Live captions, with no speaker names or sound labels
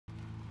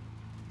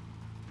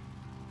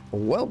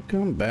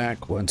Welcome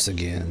back once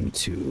again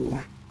to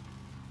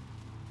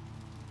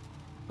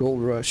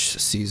Gold Rush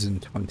Season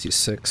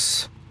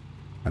 26.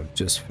 I've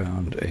just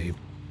found a...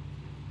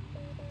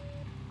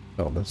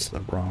 Oh, that's the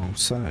wrong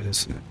side,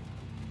 isn't it?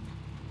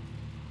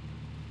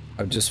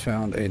 I've just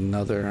found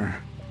another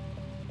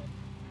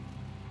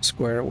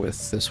square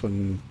with this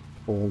one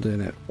pulled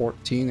in at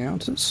 14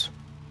 ounces.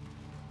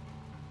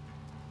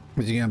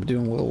 As you can, I'm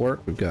doing well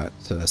work. We've got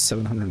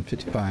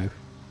 755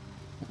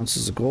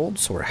 ounces of gold,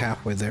 so we're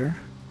halfway there.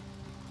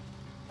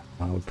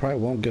 We probably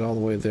won't get all the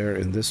way there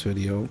in this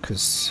video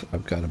because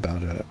I've got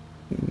about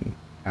an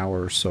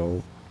hour or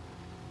so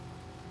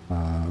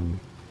that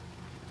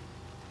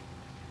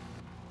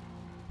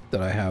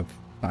I have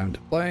time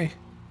to play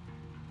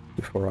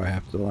before I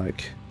have to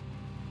like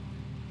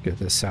get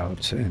this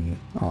out and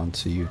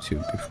onto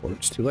YouTube before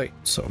it's too late.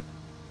 So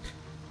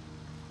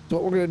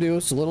what we're gonna do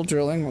is a little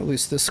drilling, or at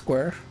least this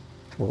square.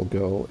 We'll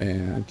go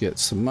and get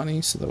some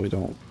money so that we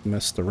don't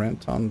miss the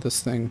rent on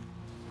this thing.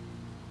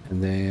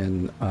 And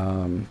then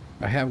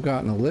I have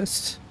gotten a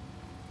list,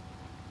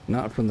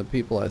 not from the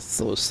people I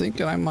was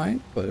thinking I might,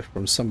 but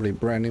from somebody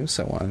brand new.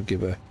 So I want to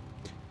give a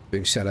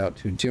big shout out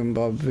to Jim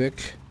Bob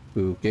Vic,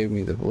 who gave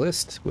me the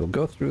list. We'll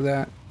go through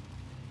that.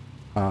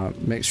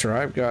 Make sure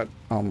I've got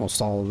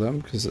almost all of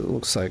them, because it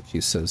looks like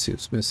he says he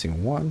was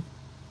missing one.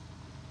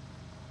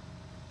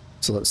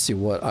 So let's see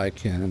what I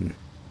can...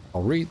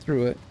 I'll read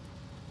through it,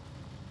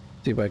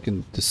 see if I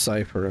can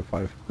decipher if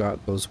I've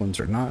got those ones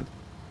or not,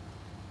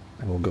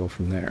 and we'll go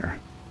from there.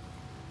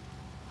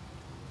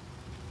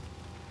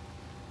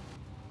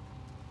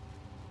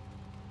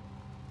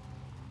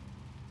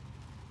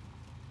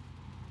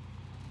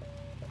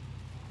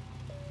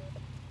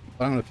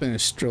 I'm going to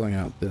finish drilling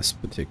out this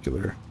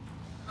particular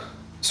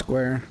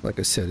square. Like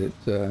I said,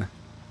 it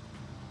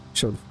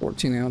showed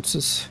 14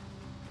 ounces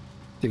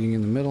digging in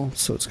the middle,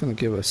 so it's going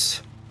to give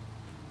us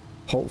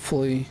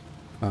hopefully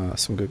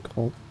some good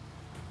gold.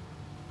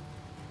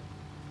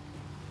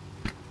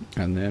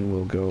 And then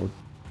we'll go...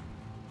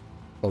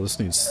 Well, this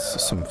needs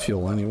some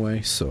fuel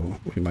anyway, so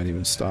we might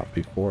even stop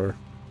before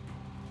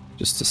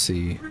just to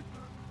see. And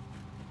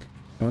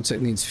once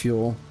it needs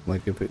fuel,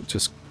 like if it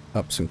just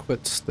ups and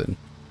quits, then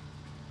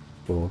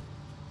we'll...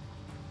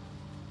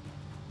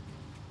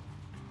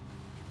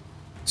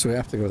 So we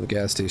have to go to the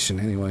gas station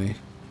anyway.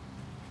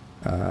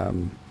 We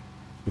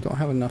don't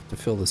have enough to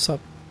fill this up.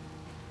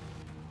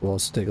 We'll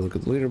also take a look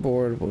at the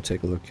leaderboard. We'll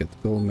take a look at the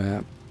gold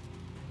map.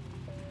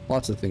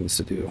 Lots of things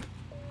to do.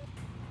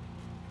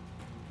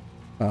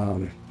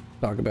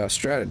 Talk about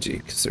strategy,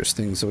 because there's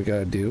things that we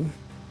gotta do.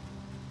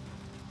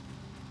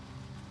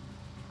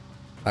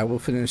 I will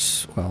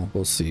finish, well,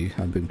 we'll see.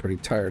 I've been pretty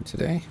tired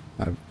today.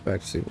 I've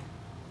actually,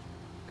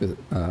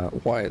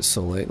 why it's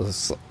so late,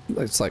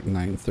 it's like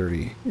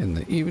 9:30 in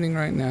the evening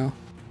right now.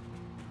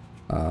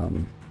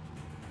 Gone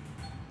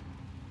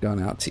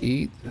out to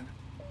eat,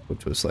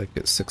 which was like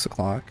at 6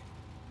 o'clock.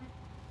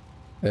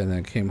 And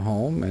then came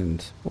home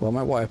and, well,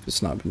 my wife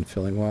has not been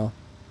feeling well.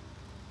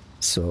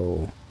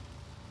 So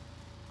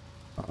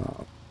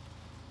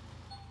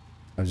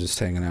I was just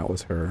hanging out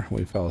with her.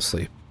 We fell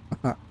asleep.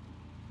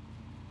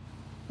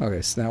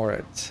 Okay, so now we're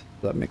at,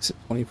 that makes it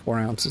 24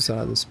 ounces out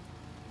of this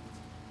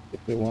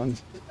particular one.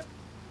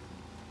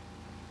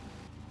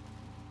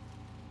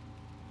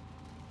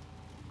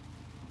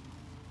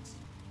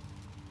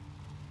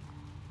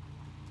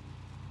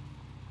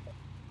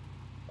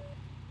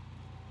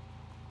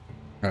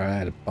 Alright, I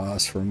had to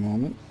pause for a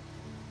moment.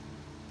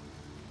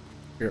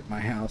 Here at my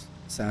house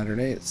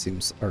Saturday, it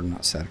seems, or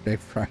not Saturday,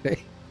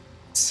 Friday.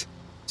 It's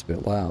a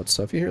bit loud,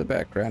 so if you hear the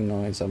background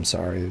noise, I'm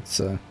sorry. It's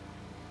well,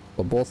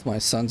 both my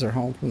sons are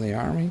home from the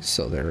army,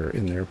 so they're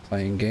in there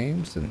playing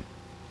games, and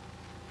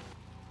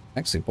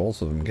actually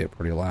both of them get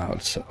pretty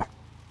loud. So,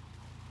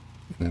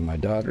 and then my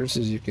daughters,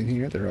 as you can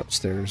hear, they're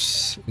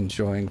upstairs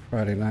enjoying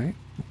Friday night.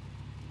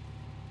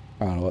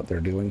 I don't know what they're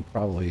doing,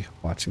 probably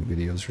watching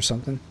videos or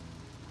something.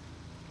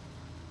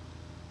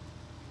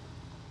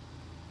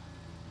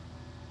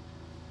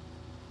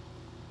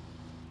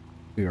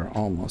 We are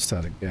almost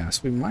out of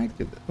gas. We might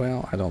get,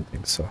 well, I don't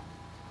think so.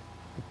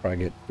 We'll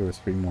probably get 2 or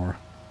 3 more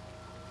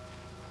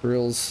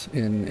drills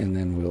in, and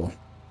then we'll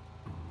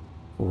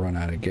run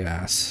out of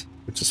gas,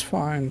 which is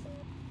fine.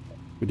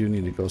 We do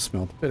need to go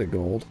smelt a bit of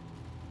gold.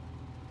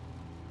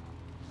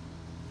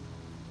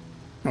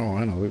 Oh,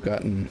 I know, we've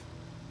gotten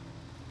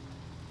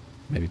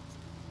maybe,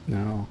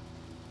 no,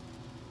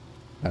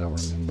 I don't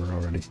remember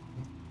already.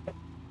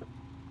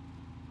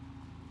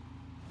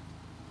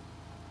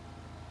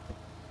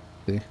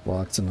 See,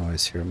 lots of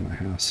noise here in my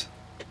house.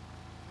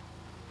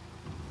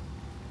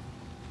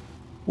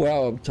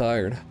 Wow, I'm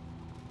tired.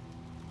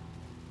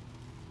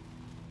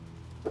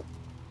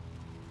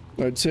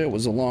 I'd say it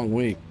was a long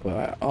week,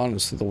 but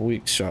honestly the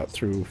week shot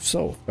through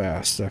so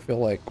fast. I feel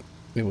like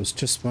it was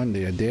just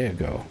Monday a day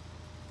ago.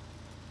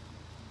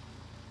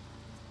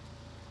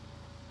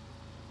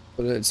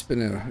 But it's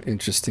been an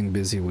interesting,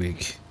 busy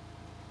week.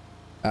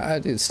 I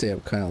did stay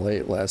up kind of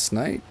late last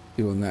night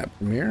doing that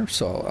premiere,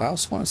 so I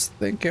also want to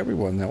thank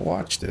everyone that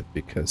watched it,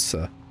 because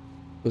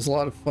was a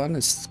lot of fun.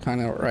 It's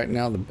kind of right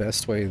now the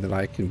best way that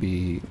I can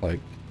be like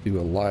do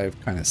a live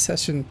kind of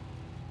session.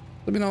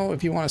 Let me know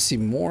if you want to see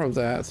more of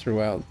that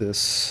throughout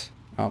this.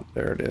 Oh,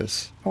 there it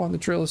is. Oh, and the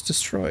drill is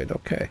destroyed.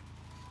 Okay.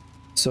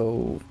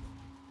 So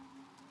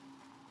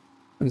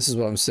this is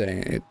what I'm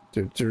saying.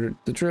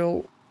 The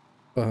drill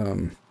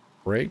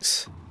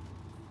breaks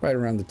right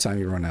around the time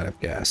you run out of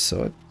gas.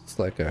 So it's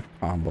like a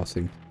combo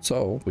thing.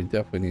 So we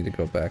definitely need to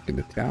go back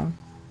into town,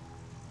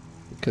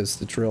 because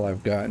the drill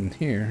I've gotten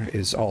here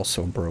is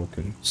also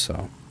broken.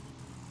 So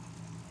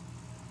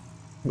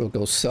we'll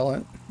go sell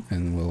it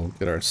and we'll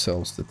get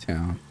ourselves to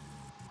town.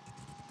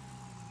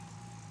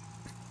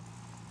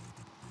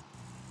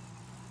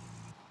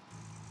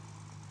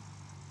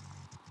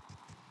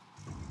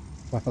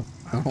 Well,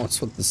 I don't know what's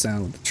with the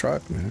sound of the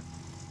truck, man.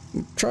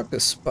 The truck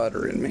is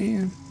sputtering,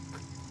 man.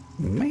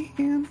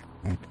 Man.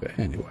 Okay,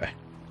 anyway.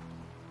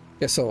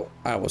 Yeah, so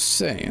I was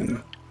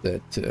saying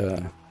that,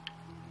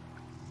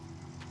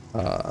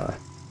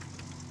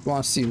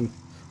 want to see,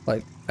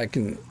 like, I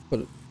can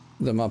put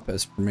them up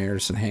as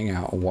premieres and hang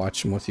out and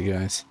watch them with you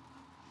guys.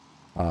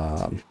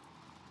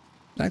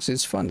 Actually,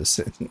 it's fun to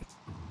sit and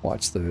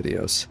watch the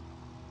videos.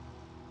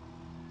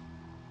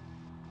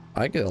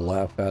 I get a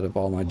laugh out of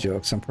all my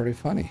jokes. I'm pretty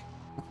funny.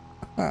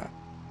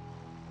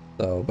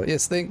 So, but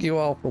yes, thank you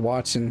all for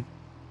watching.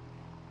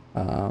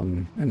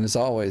 And as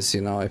always,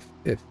 you know,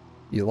 if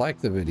you like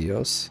the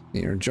videos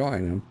and you're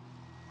enjoying them,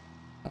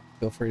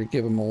 feel free to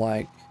give them a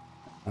like.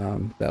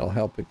 That'll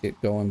help it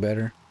get going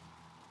better.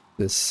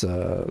 This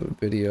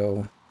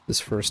video, this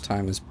first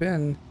time, has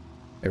been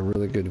a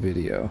really good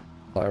video.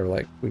 Or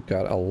like, we've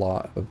got a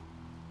lot of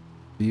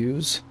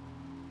views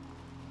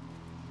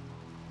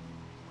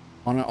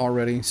on it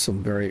already, so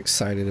I'm very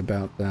excited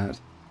about that.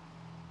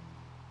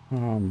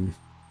 You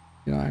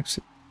know,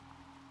 actually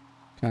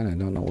kind of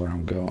don't know where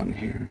I'm going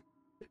here.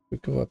 If we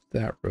go up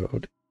that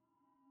road,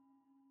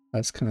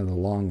 that's kind of the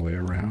long way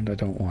around. I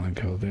don't want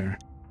to go there.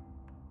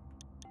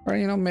 Or,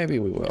 you know, maybe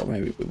we will.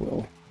 Maybe we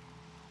will.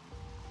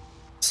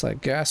 It's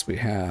like gas we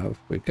have.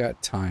 We've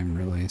got time,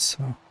 really,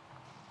 so.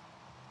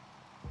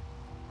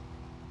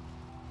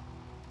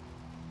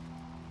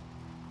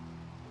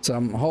 So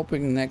I'm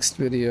hoping next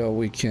video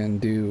we can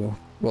do...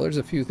 Well, there's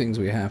a few things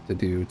we have to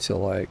do to,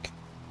 like,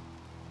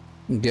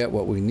 get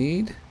what we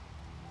need.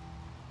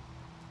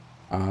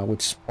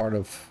 Which is part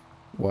of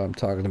what I'm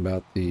talking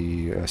about,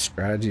 the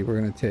strategy we're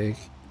going to take.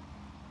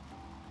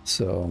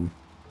 So...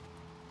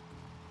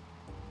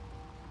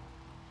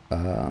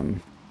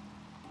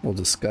 we'll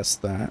discuss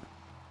that.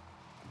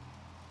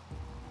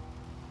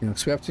 You know,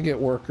 because we have to get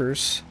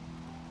workers,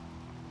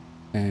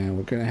 and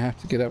we're gonna have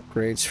to get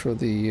upgrades for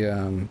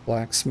the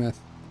blacksmith.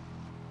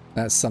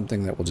 That's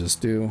something that we'll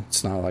just do.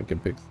 It's not like a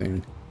big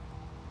thing.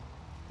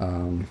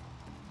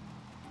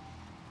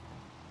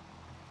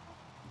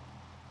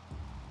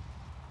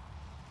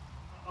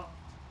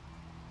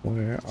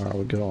 Where are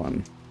we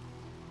going?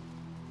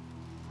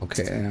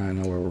 Okay, I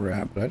know where we're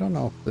at, but I don't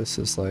know if this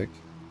is like...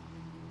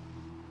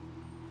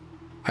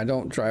 I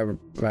don't drive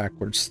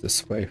backwards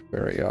this way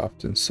very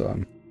often, so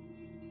I'm...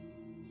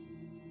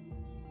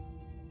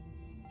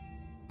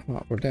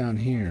 Well, we're down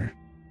here.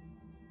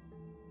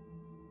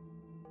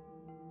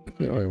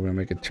 Oh, we're gonna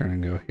make a turn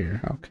and go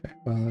here. Okay,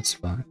 well, that's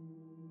fine.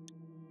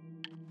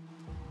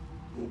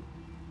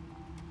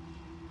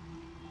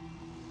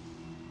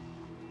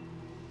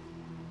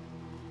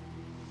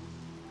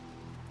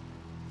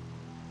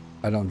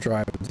 I don't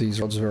drive these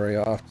roads very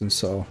often,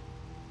 so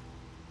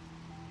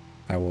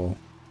I will...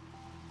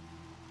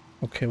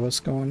 Okay, what's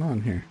going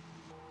on here?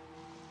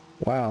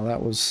 Wow,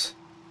 that was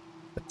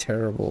a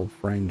terrible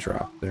frame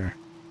drop there.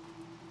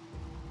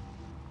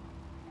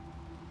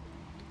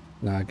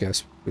 Now I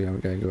guess we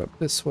gotta go up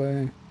this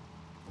way.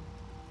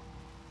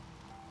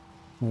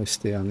 We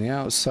stay on the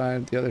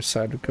outside. The other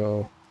side would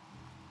go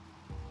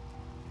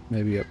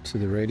maybe up to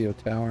the radio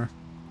tower.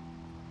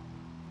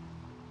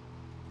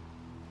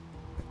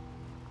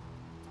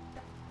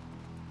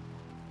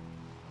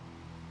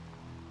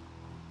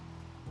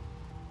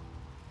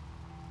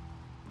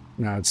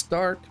 Now it's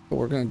dark, but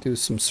we're going to do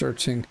some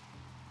searching.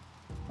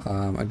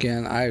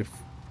 Again, I'm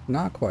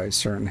not quite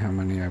certain how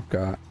many I've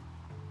got.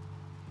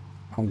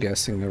 I'm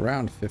guessing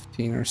around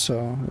 15 or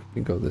so. If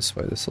we go this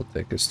way, this will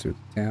take us through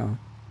the town.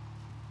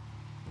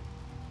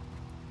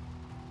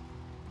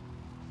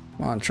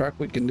 Come on, truck,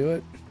 we can do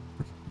it.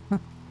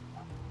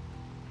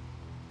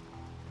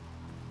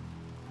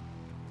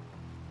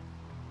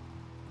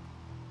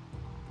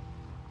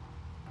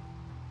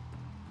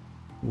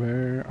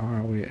 Where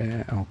are we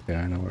at? Okay,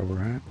 I know where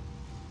we're at.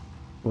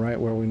 Right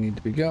where we need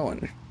to be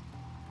going.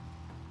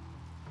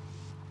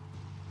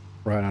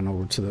 Right on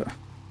over to the...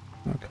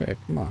 Okay,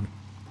 come on.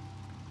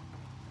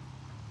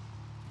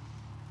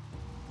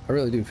 I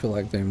really do feel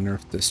like they've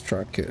nerfed this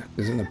truck,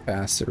 because in the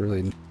past it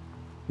really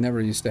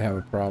never used to have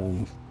a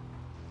problem.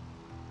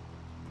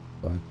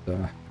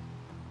 But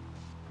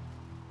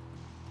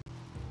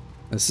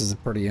this is a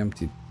pretty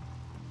empty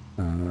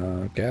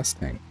gas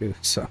tank too,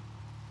 so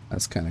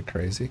that's kind of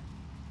crazy.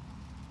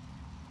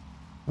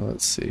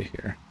 Let's see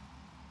here.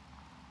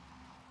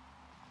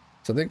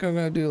 So I think I'm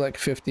going to do like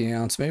 50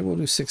 ounce. Maybe we'll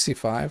do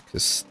 65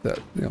 because that,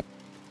 you know,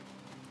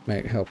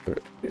 might help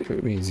it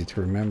be easy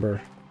to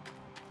remember.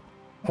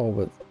 Oh,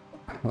 but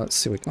let's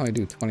see, we can only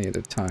do 20 at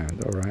a time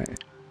though,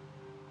 right?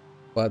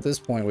 Well, at this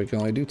point we can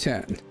only do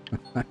 10.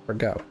 I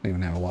forgot, we don't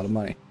even have a lot of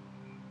money.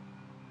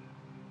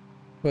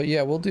 But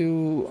yeah, we'll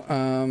do,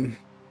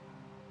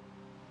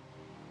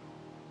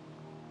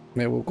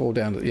 maybe we'll go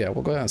down to, yeah,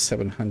 we'll go down to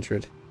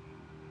 700.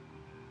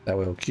 That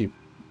way it'll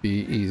be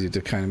easy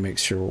to kind of make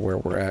sure where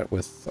we're at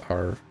with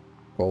our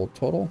gold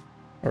total,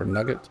 or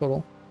nugget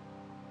total.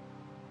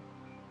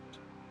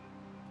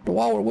 But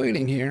while we're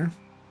waiting here,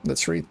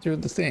 let's read through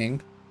the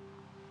thing.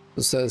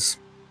 It says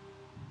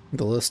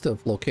the list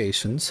of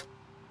locations.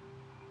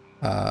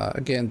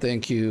 Again,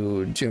 thank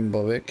you, Jim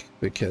Bovic,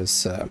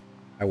 because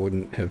I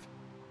wouldn't have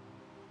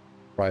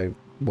probably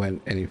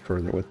went any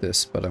further with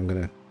this, but I'm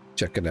gonna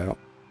check it out.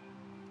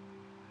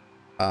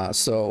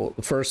 So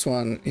the first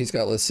one he's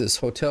got listed is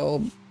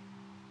hotel,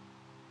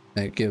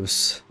 and it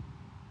gives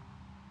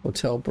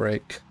hotel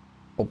break.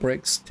 Well,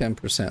 breaks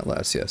 10%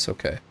 less. Yes,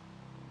 okay.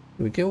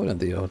 Did we go into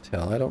the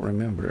hotel? I don't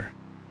remember.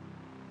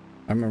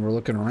 I remember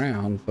looking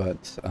around,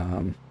 but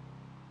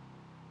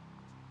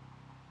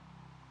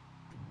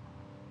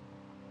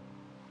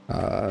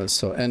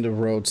so end of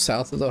road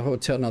south of the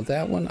hotel. Now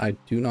that one I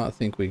do not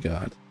think we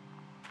got.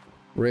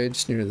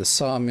 Ridge near the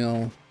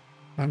sawmill.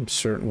 I'm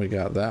certain we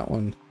got that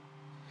one.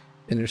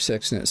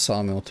 Intersection at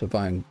Sawmill to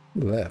Vine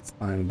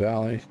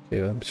Valley.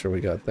 Okay, I'm sure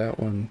we got that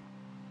one.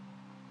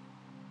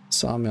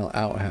 Sawmill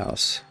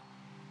Outhouse.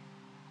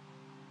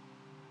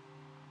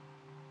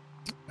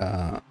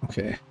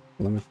 Okay,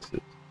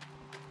 limited.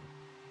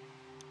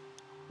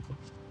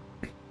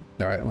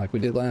 All right, like we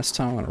did last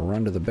time, I'm gonna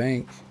run to the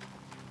bank,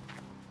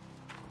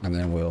 and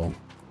then we'll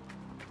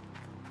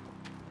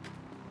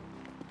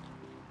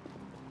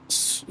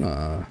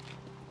I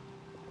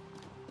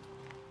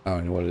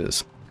don't know what it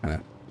is. Kind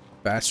of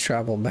fast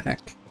travel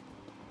back.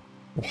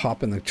 We'll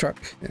hop in the truck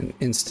and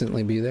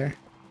instantly be there.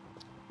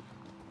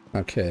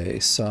 Okay,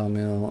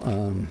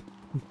 sawmill,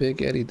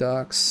 Big Eddy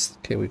Docks.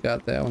 Okay, we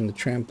got that one. The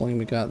trampoline,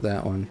 we got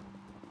that one.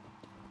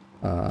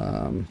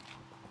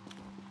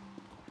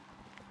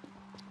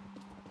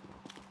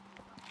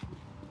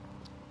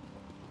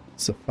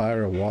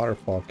 Sapphire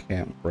Waterfall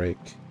Camp break.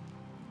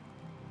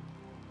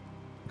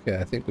 Okay,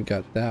 I think we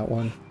got that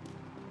one.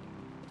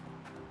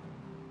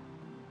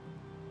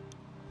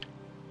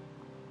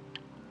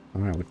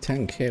 Alright, with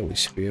 10k we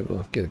should be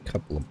able to get a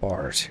couple of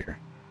bars here.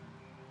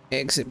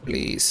 Exit,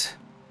 please.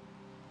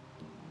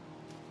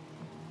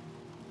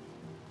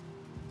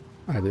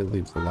 I did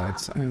leave the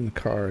lights and the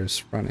car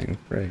is running.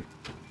 Great.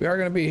 We are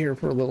going to be here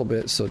for a little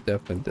bit, so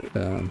definitely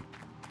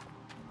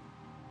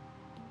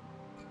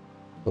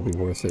it'll be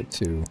worth it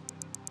to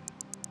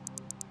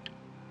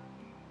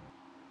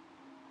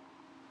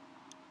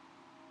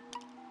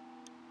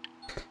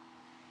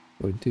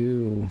we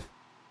do.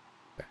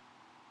 Okay.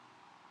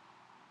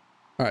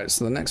 All right,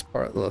 so the next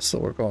part, so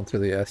we're going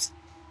through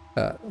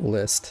the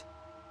list.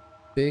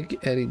 Big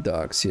Eddy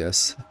Docks,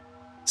 yes.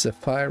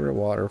 Sapphire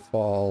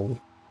Waterfall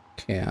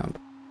Camp.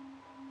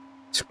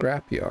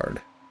 Scrapyard.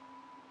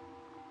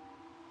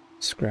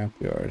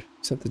 Scrapyard.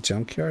 Is that the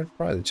junkyard?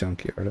 Probably the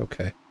junkyard,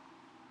 okay.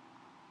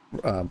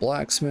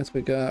 Blacksmith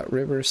we got.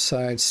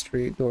 Riverside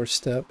Street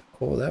Doorstep.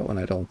 Oh, that one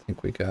I don't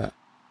think we got.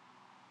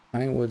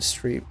 Pinewood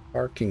Street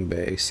Parking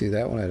Bay. See,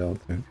 that one I don't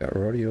think we got.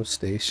 Rodeo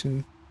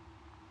Station.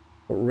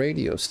 Oh,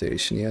 Radio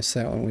Station. Yes,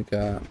 that one we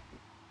got.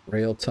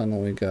 Rail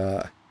Tunnel we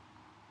got.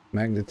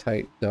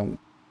 Magnetite Dump.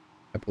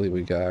 I believe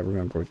we got. I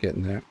remember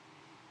getting that.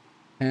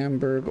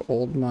 Hamburg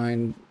Old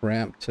Mine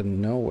Ramp to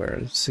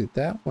Nowhere. See,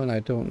 that one I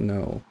don't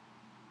know.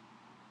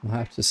 We'll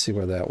have to see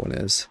where that one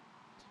is.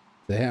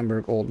 The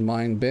Hamburg Old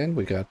Mine Bend.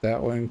 We got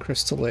that one.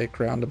 Crystal Lake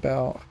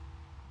Roundabout.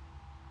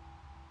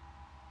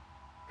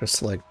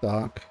 Crystal Lake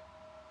Dock.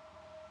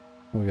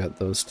 We got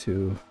those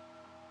two.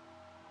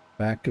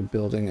 Back of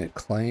building at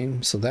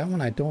Claim. So that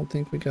one I don't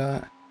think we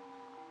got.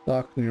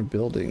 Dock near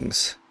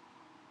buildings.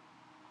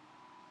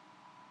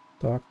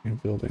 Dock near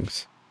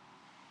buildings.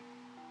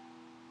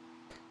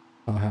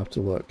 I'll have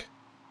to look.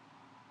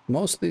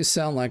 Most of these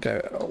sound like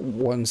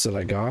ones that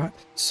I got,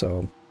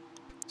 so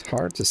it's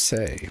hard to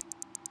say.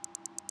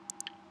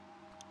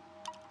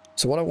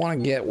 So what I want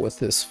to get with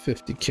this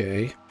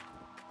 50k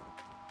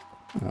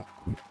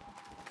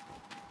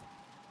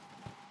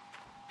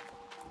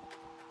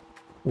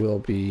will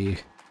be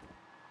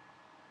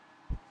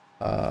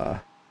my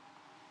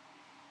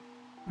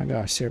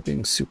gosh, they're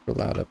being super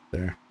loud up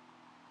there.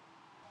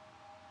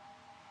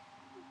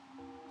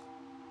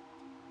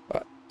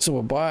 So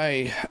we'll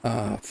buy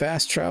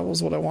fast travel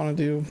is what I want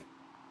to do,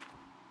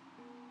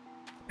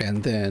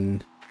 and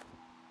then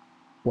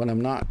when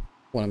I'm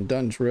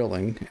done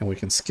drilling and we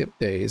can skip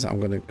days, I'm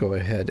going to go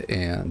ahead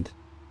and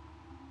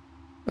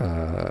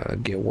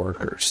get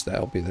workers.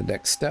 That'll be the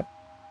next step.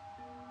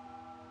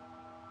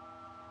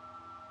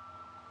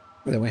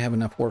 Then we have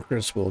enough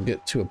workers, we'll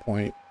get to a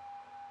point,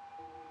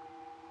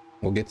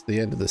 we'll get to the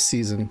end of the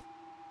season,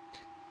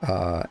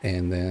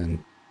 and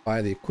then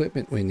buy the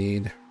equipment we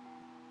need,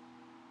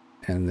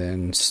 and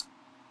then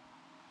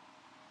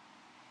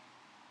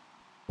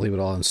leave it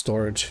all in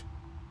storage.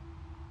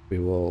 We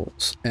will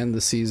end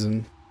the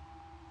season,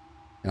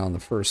 and on the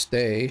first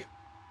day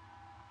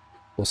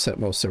we'll set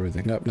most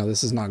everything up. Now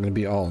this is not going to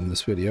be all in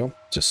this video,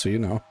 just so you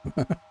know.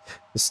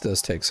 This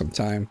does take some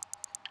time.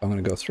 I'm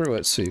going to go through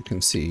it so you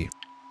can see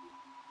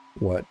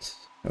what...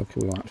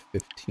 Okay, we want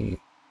 15.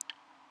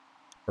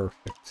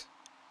 Perfect.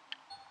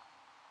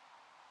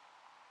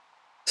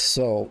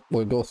 So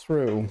we'll go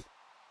through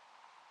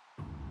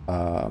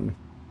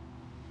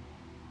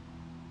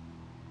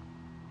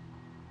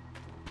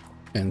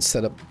and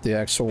set up the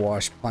actual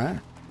wash plant,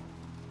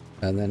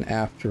 and then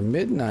after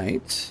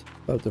midnight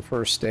of the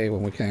first day,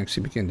 when we can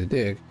actually begin to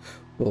dig,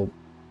 we'll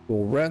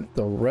rent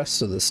the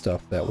rest of the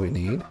stuff that we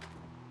need,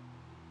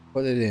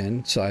 put it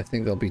in. So I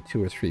think there'll be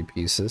 2 or 3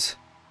 pieces,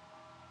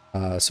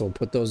 so we'll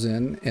put those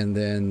in, and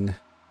then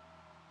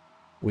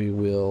we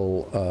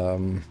will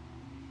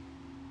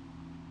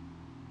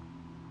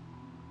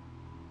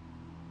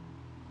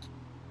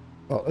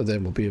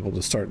then we'll be able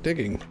to start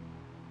digging.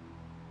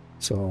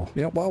 So,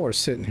 you know, while we're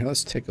sitting here,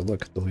 let's take a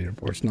look at the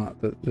leaderboards. Not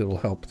that it'll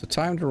help the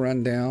time to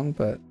run down,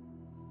 but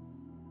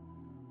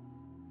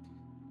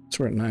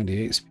we're at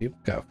 98, so people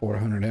got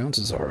 400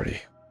 ounces already.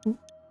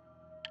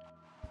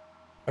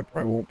 I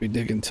probably won't be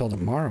digging till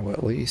tomorrow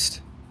at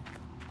least.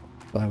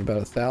 I'll have about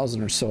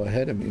 1,000 or so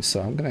ahead of me,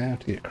 so I'm gonna have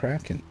to get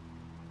cracking.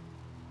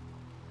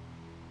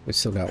 We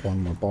still got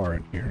one more bar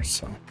in here,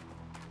 so.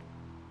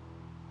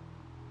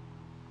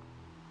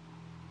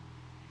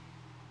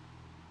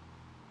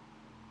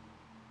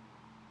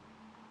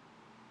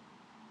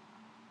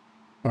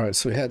 All right,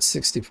 so we had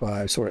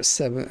 65, so we're at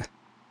 7.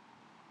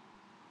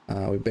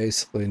 We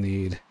basically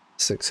need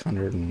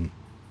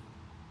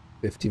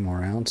 650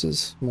 more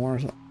ounces, more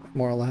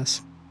or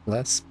less,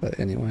 but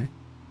anyway.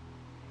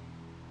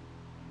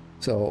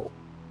 So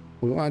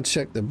we want to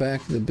check the back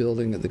of the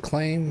building at the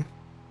claim.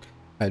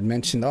 I'd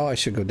mentioned, oh, I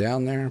should go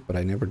down there, but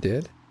I never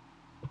did.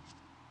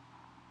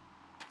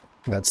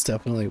 That's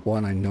definitely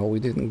one I know we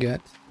didn't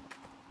get.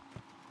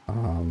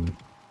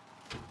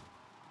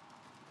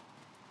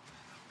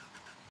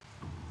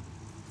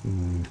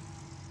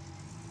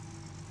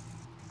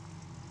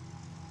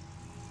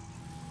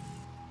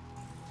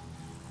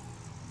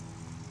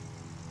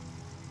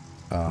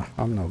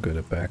 I'm no good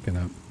at backing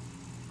up.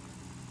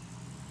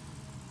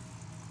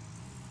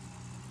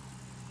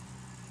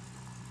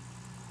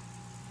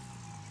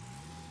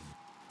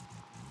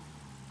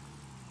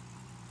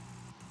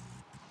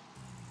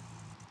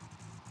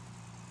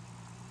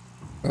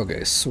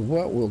 Okay, so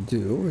what we'll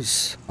do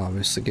is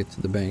obviously get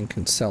to the bank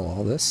and sell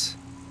all this.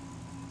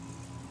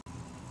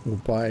 We'll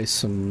buy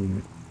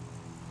some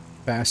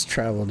fast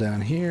travel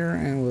down here,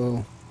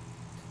 and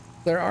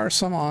there are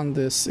some on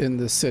this in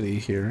the city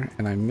here,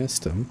 and I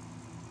missed them.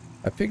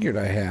 I figured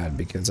I had,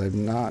 because I've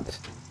not...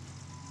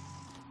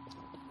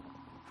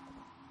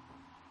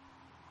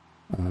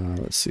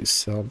 let's see,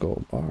 sell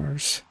gold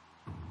bars.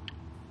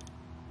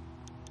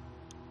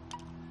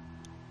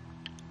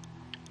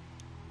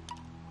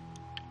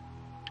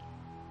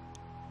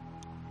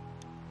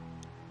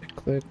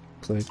 Click,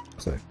 click,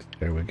 click.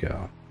 There we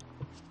go.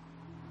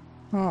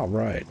 All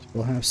right,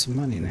 we'll have some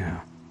money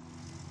now.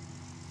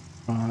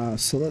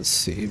 So let's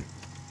see.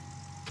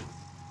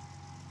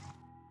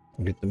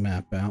 I'll get the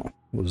map out.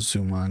 We'll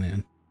zoom on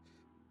in.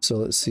 So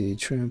let's see.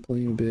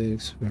 Trampoline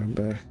Bigs. We're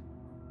back.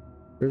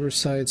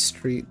 Riverside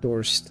Street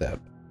doorstep.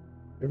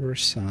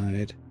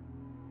 Riverside.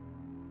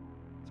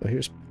 So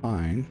here's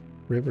Pine.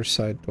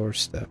 Riverside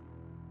doorstep.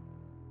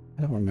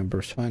 I don't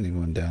remember finding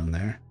one down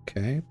there.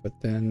 Okay, but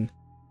then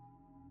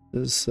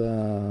this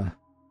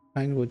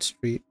Pinewood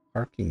Street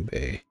parking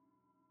bay.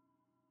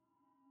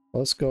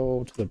 Let's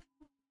go to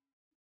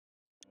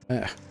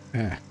the...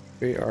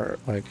 we are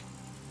like...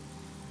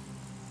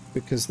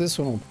 Because this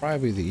one will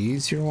probably be the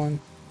easier one.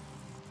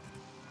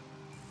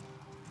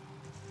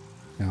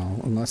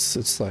 No, unless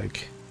it's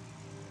like...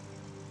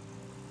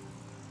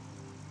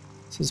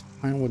 This is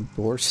Pinewood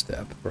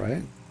doorstep,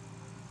 right?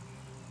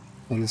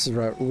 Oh, this is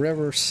right.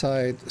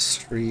 Riverside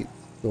Street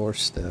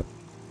doorstep.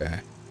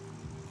 Okay.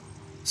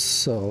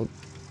 So,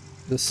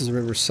 this is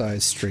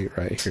Riverside Street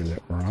right here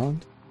that we're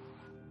on.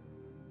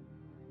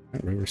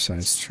 At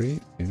Riverside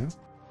Street, yeah.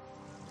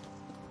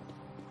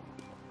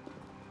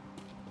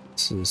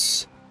 This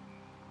is...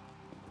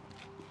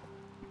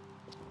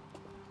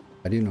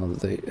 I do know that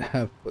they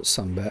have put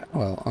some back.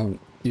 Well,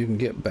 you can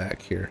get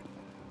back here.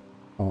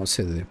 I won't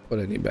say that they put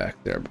any back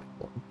there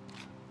before.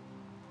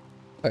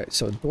 Alright,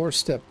 so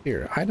doorstep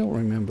here. I don't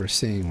remember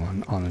seeing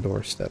one on a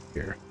doorstep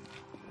here.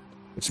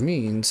 Which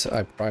means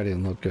I probably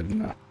didn't look good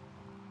enough.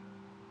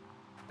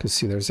 Because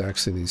see, there's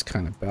actually these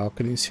kind of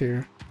balconies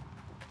here.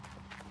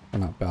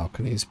 Well, not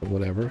balconies, but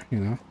whatever, you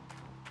know.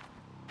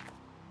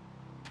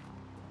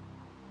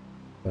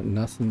 But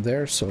nothing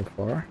there so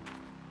far.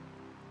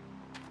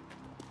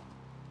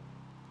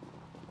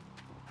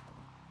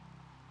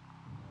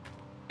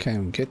 Can't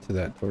even get to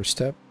that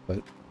doorstep,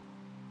 but...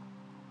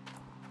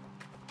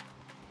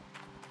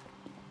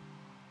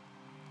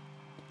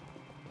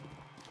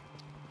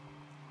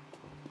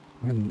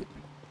 And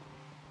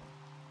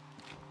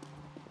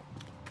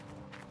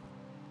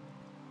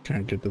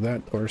can't get to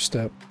that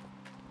doorstep.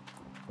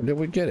 Or did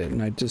we get it?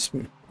 And I just...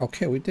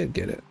 Okay, we did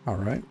get it.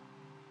 Alright.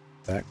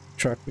 Back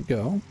truck we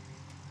go.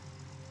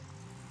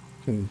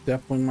 Can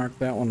definitely mark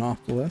that one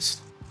off the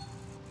list.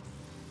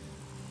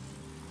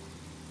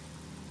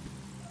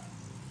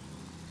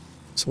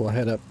 So we'll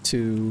head up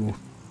to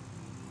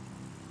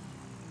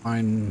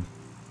Pinewood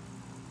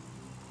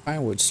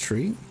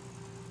Street.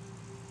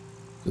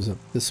 Goes up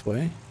this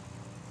way.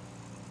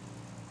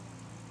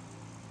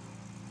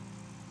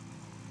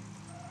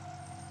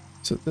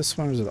 So this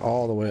one, is it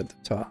all the way at the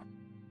top?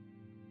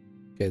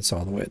 Okay, it's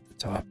all the way at the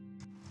top.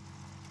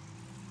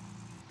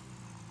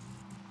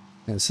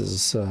 This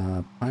is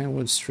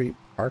Pinewood Street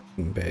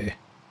Parking Bay,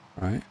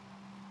 right?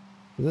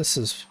 This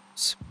is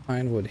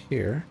Pinewood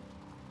here.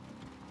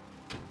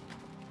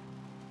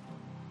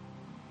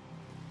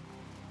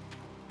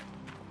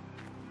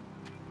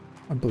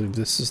 I believe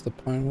this is the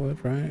Pinewood,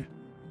 right?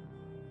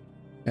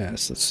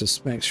 Yes, let's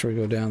just make sure we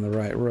go down the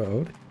right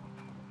road.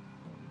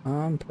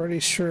 I'm pretty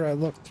sure I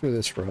looked through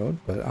this road,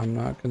 but I'm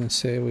not going to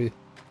say we...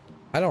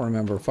 I don't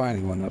remember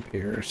finding one up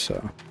here,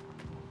 so...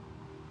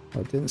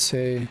 Well, it didn't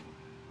say...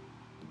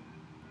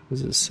 What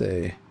does it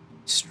say?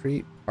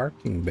 Street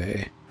Parking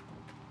Bay.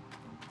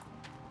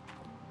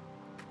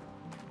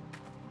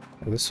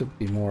 Well, this would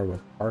be more of a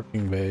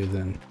parking bay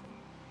than...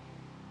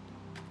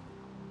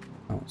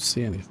 I don't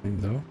see anything,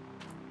 though.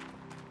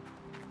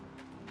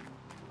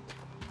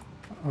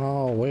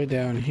 Oh, way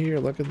down here,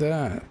 look at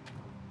that.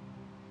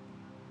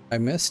 I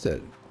missed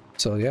it.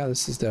 So yeah,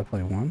 this is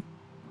definitely one.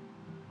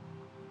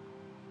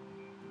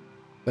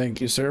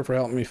 Thank you, sir, for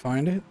helping me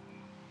find it.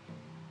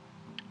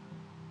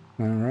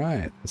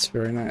 Alright, that's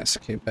very nice.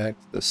 Okay, back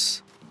to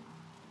this.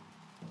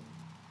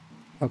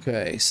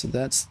 Okay, so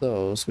that's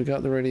those. We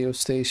got the radio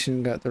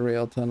station, got the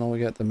rail tunnel, we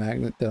got the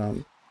magnet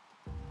dump.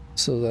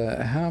 So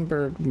the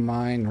Hamburg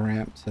mine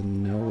ramp to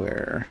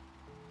nowhere.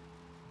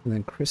 And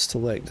then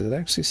Crystal Lake. Did it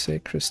actually say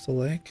Crystal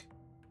Lake?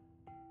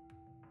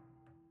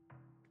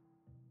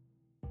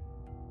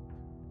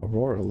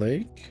 Aurora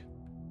Lake?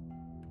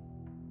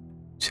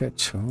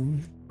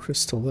 Chechum?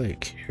 Crystal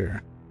Lake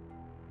here.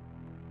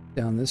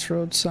 Down this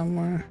road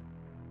somewhere?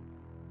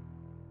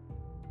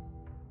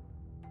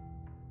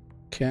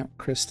 Camp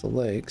Crystal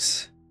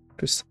Lakes.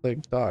 Crystal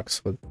Lake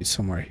Docks would be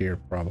somewhere here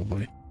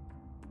probably.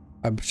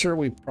 I'm sure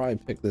we probably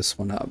picked this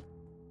one up.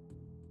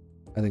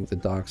 I think the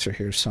docks are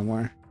here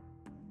somewhere.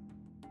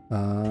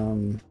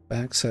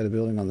 Backside of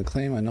building on the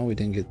claim. I know we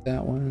didn't get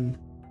that one.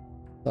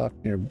 Dock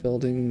near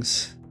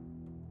buildings.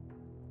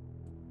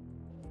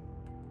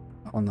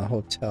 On the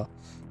hotel.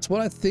 So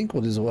what I think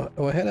we'll do is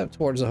we'll head up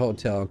towards the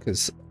hotel,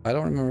 because I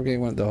don't remember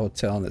getting one at the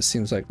hotel, and it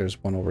seems like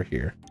there's one over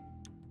here.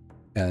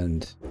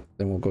 And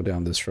then we'll go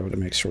down this road to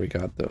make sure we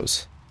got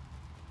those.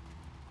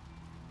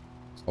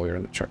 Oh, we're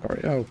in the truck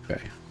already.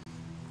 Okay.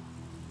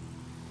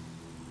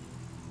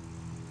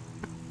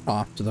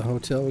 Off to the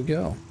hotel we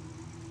go.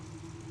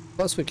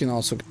 Plus we can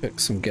also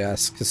pick some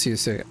gas, because you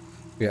say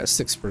we got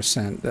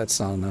 6%. That's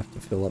not enough to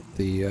fill up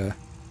the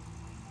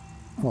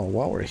oh,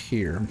 while we're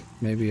here,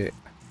 maybe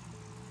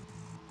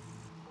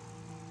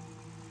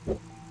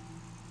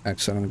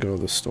actually I'm gonna go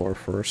to the store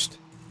first,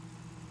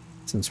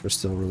 since we're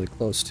still really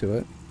close to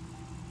it.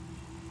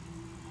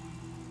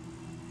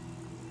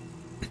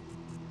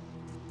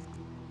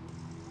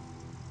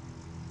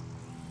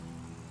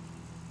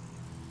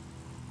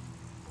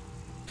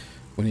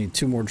 We need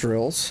 2 more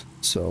drills,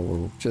 so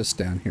we're just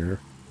down here.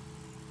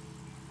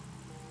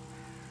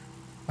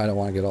 I don't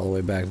want to get all the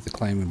way back to the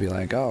claim and be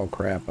like, oh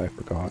crap, I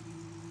forgot.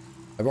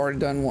 I've already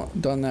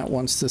done that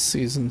once this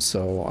season,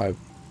 so I've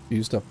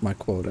used up my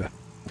quota.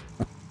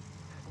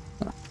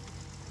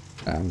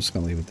 I'm just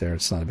gonna leave it there,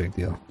 it's not a big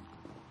deal.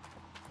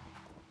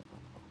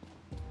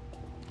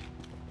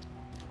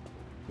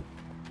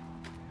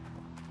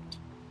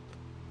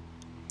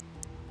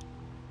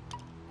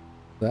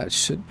 That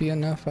should be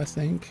enough, I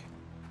think.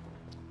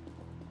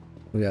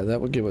 Yeah,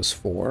 that would give us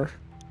 4.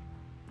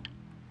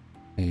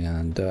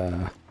 And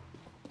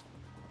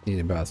need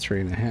about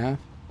 3.5.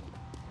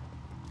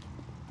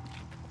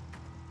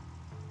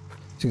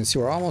 So you can see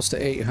we're almost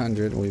to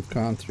 800. We've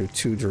gone through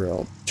 2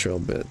 drill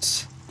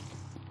bits.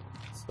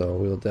 So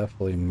we'll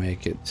definitely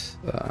make it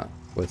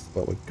with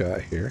what we've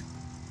got here.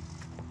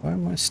 Why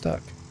am I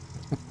stuck?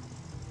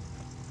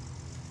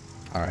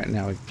 Alright,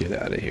 now we can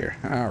get out of here.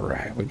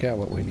 Alright, we got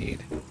what we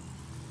need.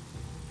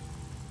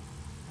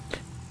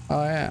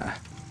 Oh yeah.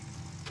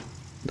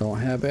 Don't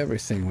have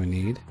everything we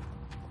need.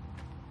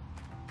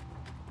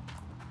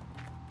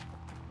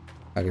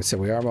 Like I said,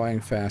 we are buying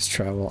fast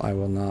travel. I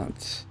will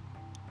not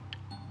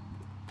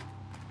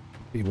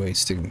be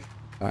wasting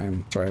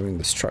time driving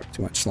this truck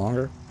too much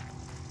longer.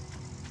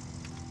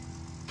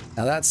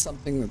 Now that's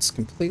something that's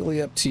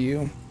completely up to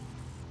you.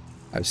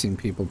 I've seen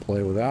people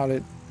play without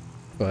it,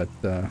 but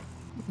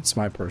it's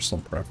my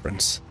personal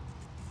preference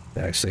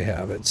to actually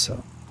have it,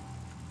 so.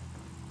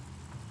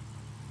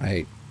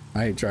 I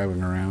hate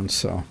driving around,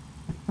 so.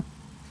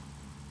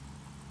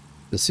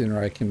 The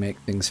sooner I can make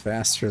things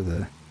faster,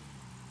 the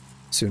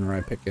sooner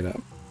I pick it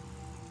up.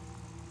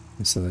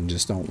 And so then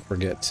just don't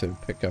forget to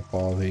pick up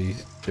all the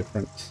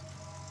different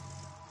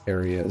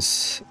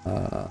areas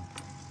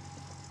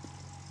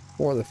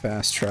for the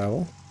fast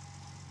travel.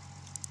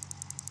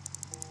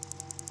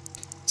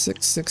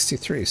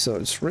 663, so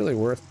it's really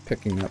worth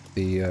picking up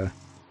the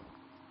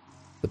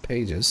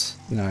pages.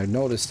 Now I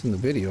noticed in the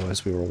video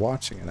as we were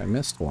watching it, I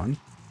missed one.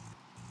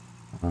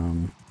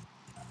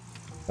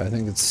 I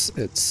think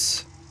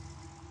it's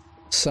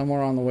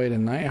somewhere on the way to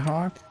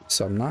Nighthawk,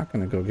 so I'm not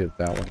going to go get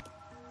that one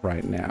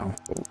right now.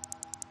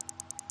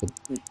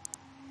 But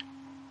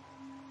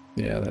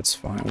yeah, that's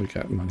fine. We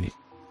got money.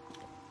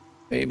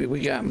 Baby, we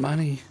got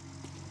money.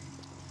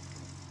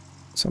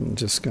 So I'm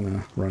just going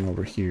to run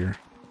over here.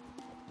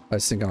 I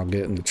think I'll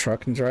get in the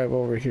truck and drive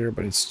over here,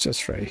 but it's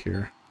just right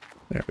here.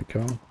 There we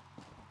go.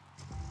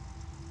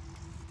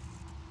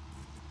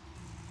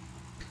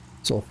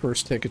 So I'll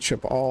first take a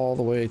trip all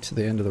the way to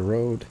the end of the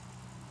road.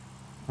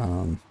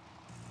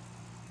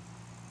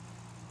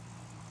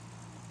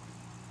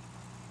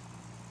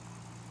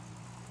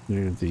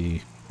 Near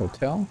the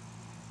hotel.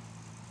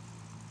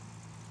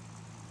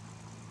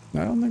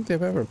 I don't think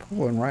they've ever put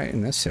one right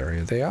in this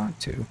area. They ought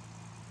to.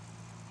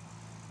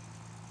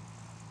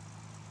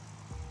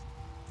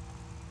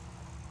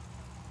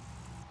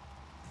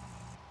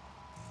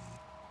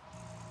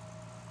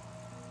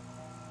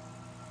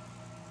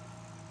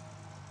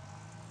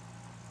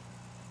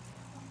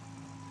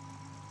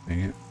 Dang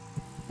it.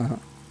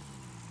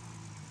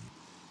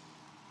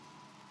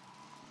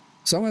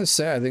 So I'm going to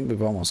say I think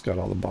we've almost got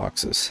all the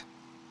boxes.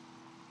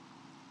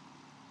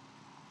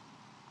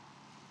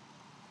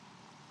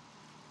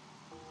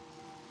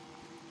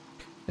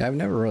 Yeah, I've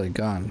never really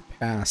gone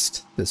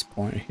past this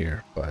point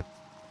here, but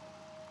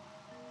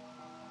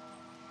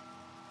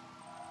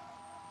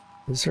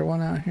is there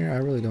one out here? I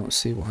really don't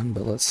see one,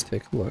 but let's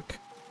take a look.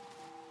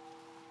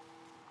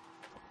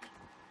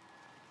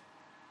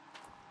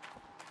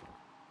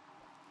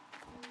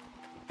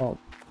 Oh.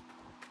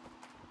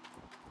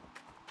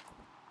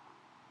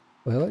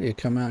 Well, they let you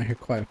come out here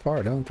quite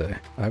far, don't they?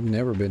 I've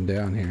never been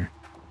down here.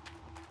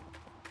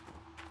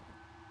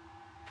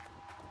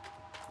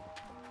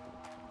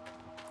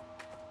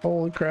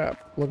 Holy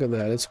crap, look at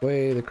that. It's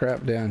way the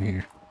crap down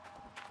here.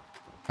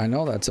 I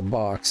know that's a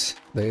box.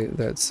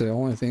 That's the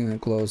only thing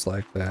that glows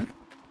like that.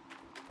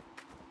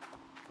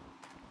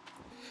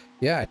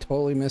 Yeah, I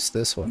totally missed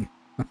this one.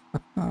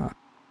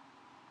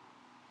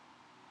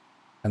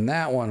 And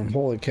that one,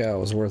 holy cow,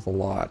 was worth a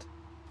lot.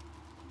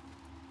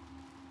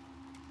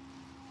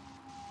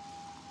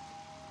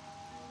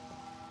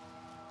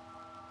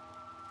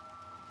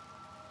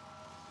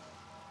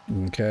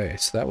 Okay,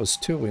 so that was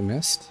 2 we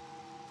missed.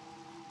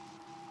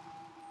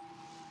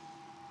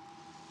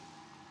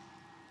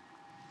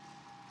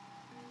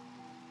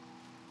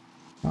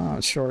 Oh,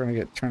 it's sure gonna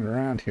get turned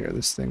around here.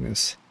 This thing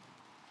is...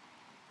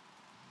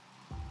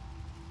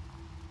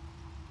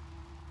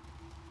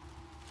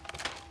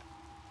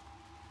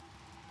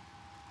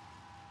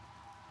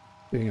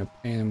 being a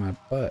pain in my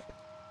butt.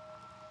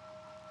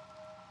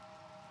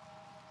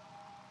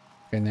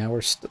 Okay, now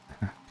we're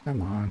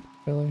come on,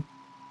 really?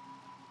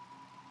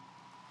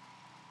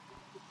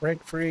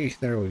 Break free.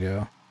 There we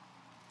go.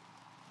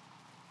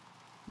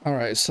 All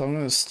right, so I'm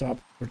gonna stop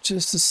for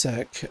just a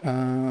sec.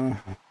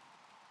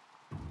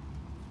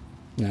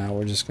 Now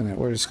we're just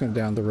gonna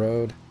down the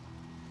road.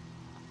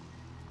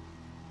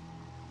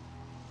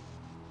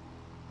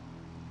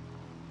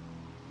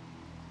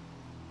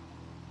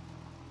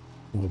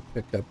 We'll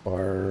pick up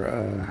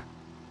our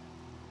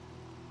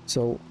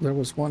so there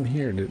was one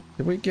here. Did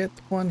we get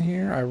one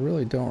here? I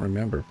really don't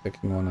remember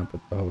picking one up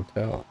at the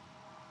hotel.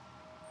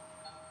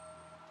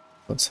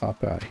 Let's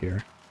hop out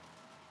here.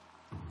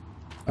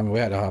 I mean, we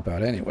had to hop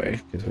out anyway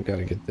because we got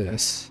to get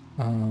this.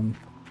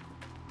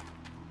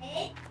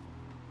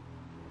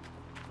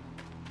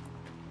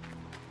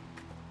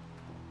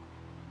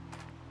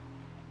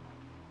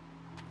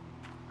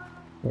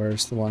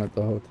 Where's the one at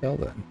the hotel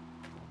then?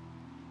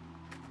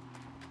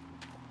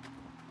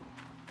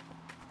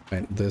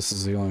 And this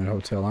is the only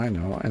hotel I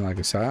know, and like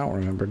I said, I don't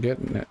remember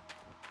getting it.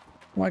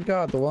 Oh my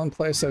god, the one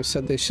place I've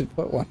said they should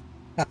put one.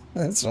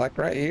 It's like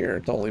right here.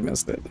 Totally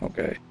missed it.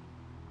 Okay.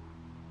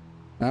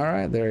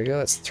 Alright, there you go.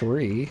 That's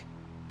 3.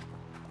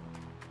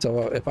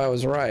 So if I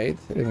was right,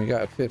 and we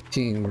got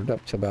 15, we're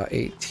up to about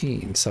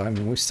 18. So I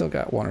mean, we still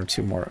got 1 or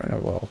 2 more.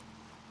 Well,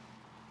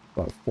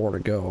 about 4 to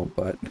go,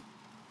 but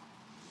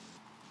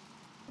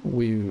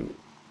we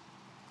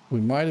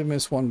might have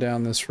missed one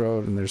down this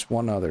road, and there's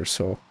one other.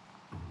 So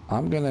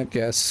I'm gonna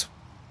guess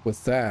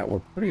with that we're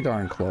pretty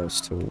darn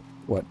close to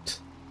what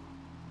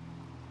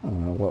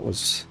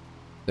was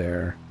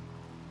there.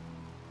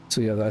 So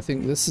yeah, I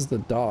think this is the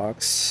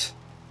docks.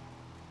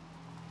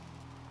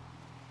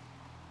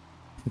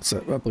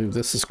 I believe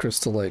this is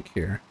Crystal Lake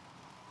here.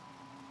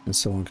 And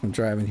so when you come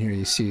driving here,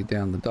 you see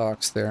down the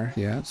docks there.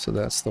 Yeah, so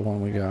that's the one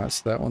we got.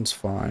 So that one's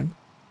fine.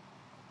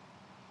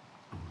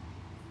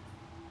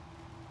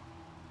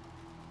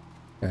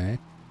 Okay.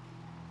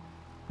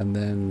 And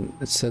then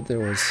it said there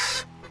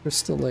was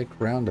Crystal Lake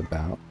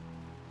Roundabout.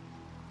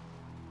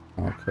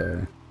 Oh,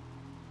 Okay.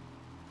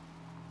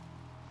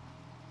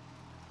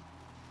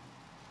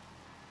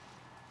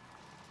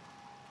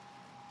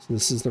 So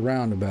this is the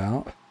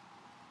roundabout.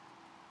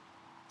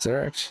 Is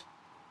there actually...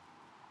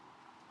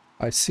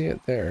 I see it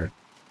there.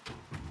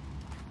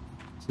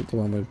 Is it the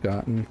one we've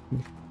gotten?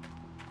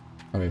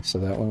 Okay, so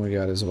that one we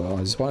got as well.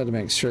 I just wanted to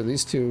make sure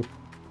these two...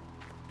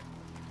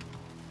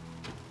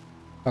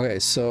 Okay,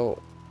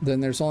 so then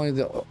there's only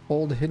the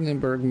old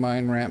Hindenburg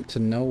mine ramp to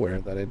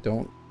nowhere that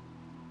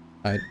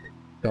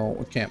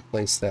we can't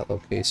place that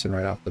location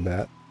right off the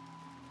bat.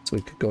 So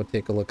we could go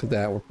take a look at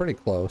that. We're pretty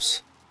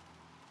close.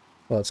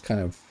 Well, it's kind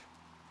of...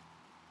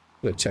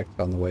 we checked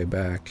on the way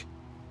back.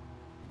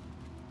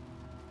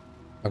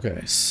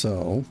 Okay,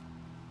 so...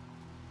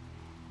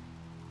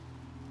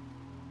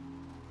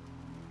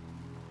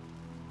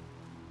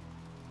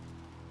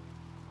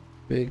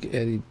 Big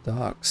Eddy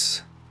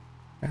Docks.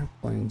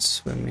 Airplane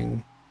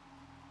swimming.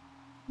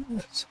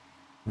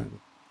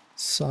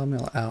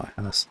 Sawmill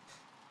outhouse.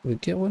 Did we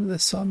get one of the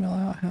sawmill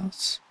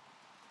outhouse?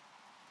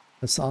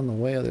 It's on the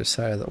way other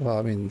side of the... well,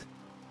 I mean,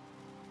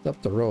 it's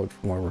up the road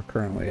from where we're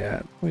currently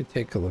at. Let me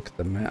take a look at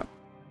the map.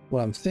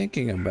 What I'm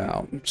thinking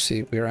about...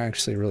 see, we're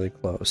actually really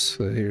close.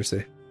 So here's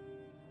the...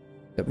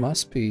 it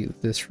must be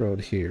this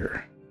road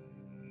here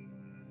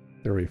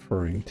they're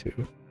referring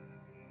to.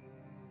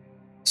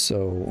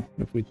 So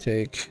if we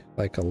take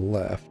like a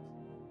left,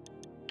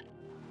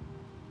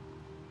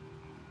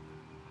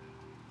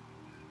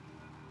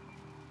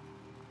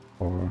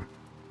 or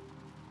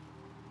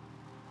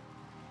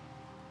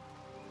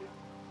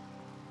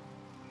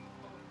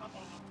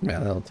yeah,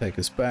 that'll take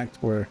us back to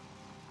where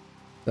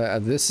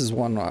this is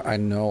one I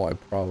know I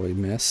probably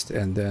missed,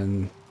 and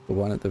then the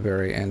one at the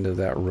very end of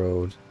that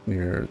road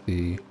near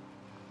the,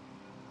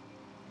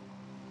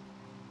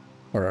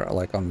 or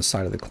like on the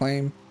side of the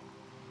claim.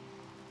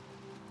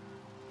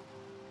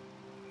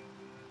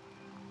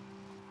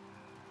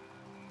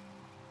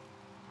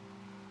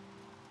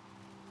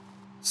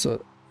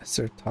 So is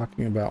there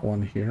talking about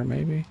one here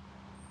maybe?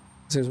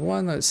 There's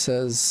one that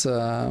says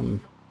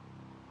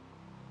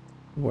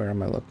where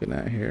am I looking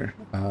at here?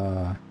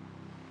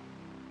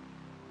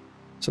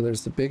 So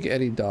there's the Big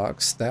Eddy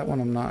Docks. That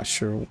one I'm not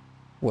sure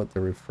what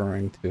they're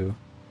referring to.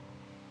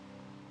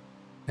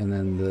 And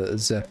then the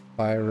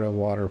Zephyra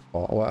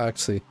Waterfall. Well,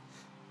 actually,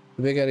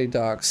 the Big Eddy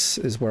Docks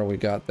is where we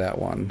got that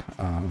one.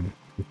 I'm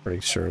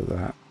pretty sure of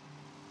that.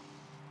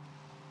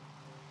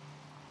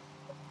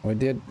 We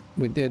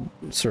did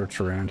search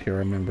around here. I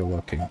remember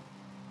looking.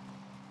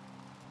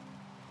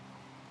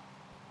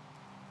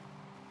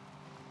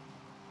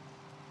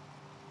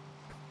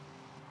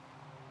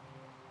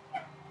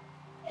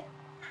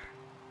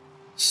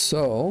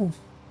 So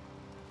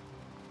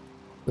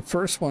the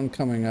first one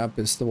coming up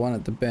is the one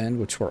at the bend,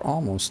 which we're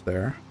almost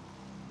there.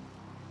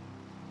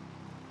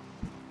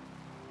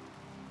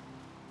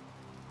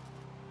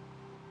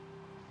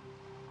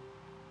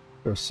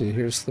 So see,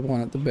 here's the one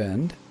at the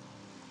bend.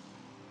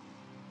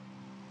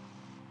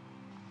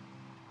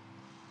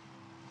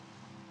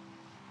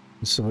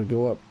 So we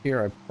go up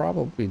here. I'd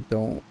probably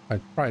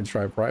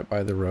drive right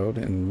by the road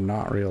and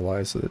not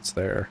realize that it's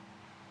there.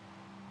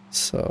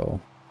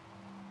 So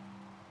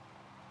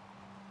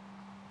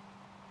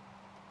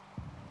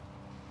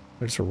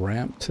there's a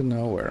ramp to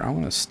nowhere. I'm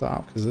gonna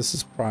stop because this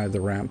is probably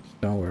the ramp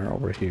to nowhere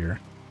over here.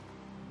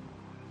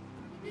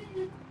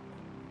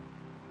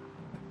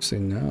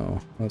 Actually,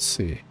 no. Let's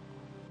see.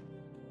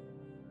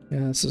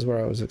 Yeah, this is where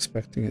I was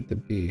expecting it to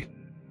be.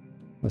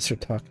 Unless they're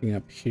talking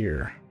up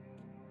here.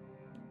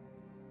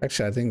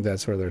 Actually, I think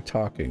that's where they're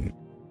talking.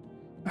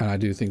 And I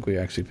do think we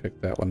actually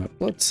picked that one up.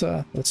 Let's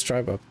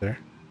drive up there.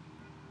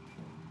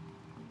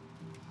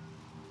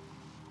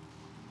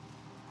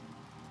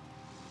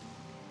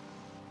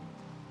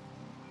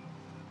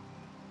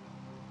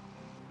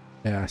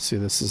 Yeah, see,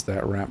 this is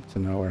that ramp to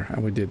nowhere,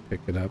 and we did pick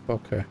it up.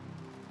 Okay.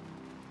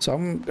 So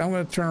I'm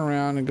gonna turn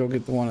around and go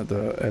get the one at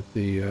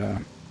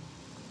the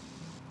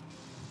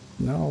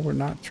no, we're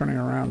not turning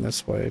around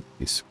this way,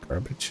 piece of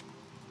garbage.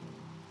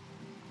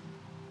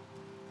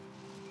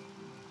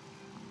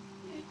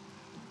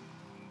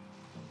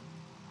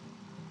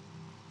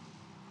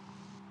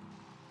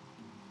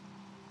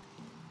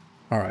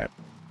 All right,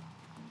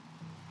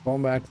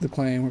 going back to the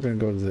claim. We're going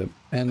to go to the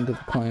end of the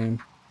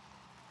claim.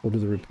 We'll do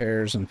the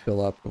repairs and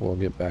fill up, and we'll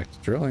get back to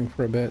drilling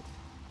for a bit.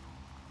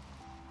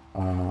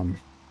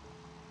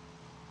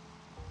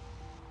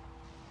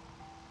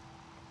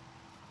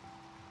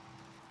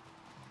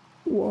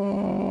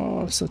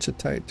 Whoa, such a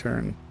tight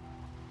turn.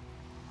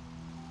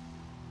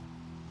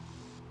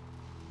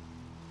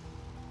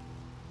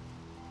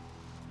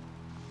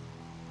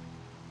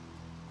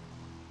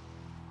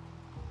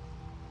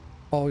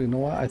 Oh, you know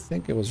what? I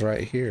think it was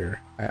right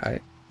here.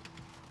 I'm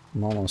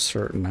almost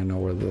certain I know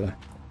where the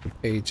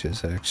page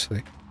is,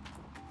 actually.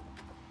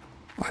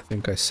 I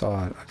think I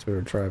saw it as we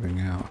were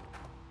driving out.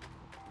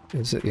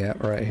 Is it? Yeah,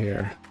 right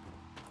here.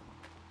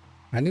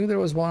 I knew there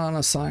was one on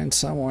a sign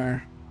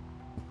somewhere.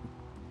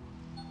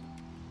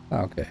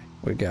 Okay,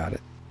 we got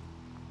it.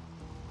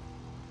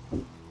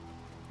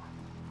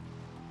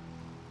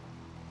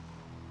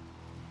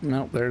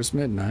 Nope, there's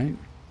midnight.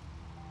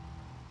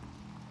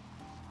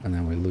 And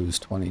then we lose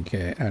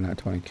 20k, not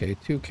 20k,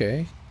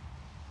 2k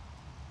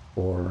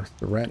for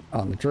the rent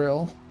on the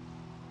drill.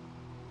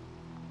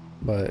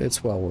 But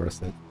it's well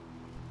worth it.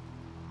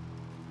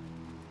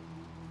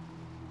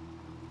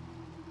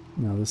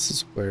 Now this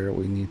is where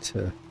we need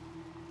to...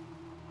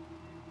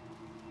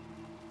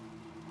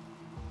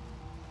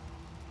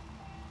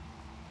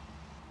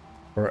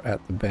 Or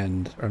at the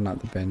bend, or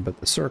not the bend,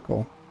 but the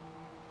circle.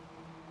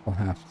 We'll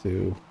have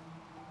to...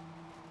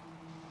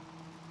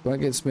 When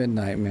it gets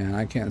midnight, man,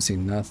 I can't see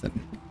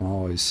nothing. I'm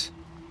always...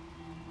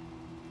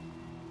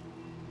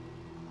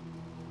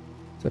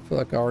 So I feel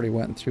like I already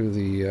went through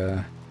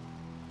the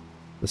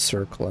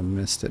circle and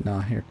missed it. Now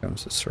here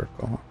comes the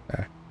circle.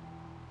 Okay.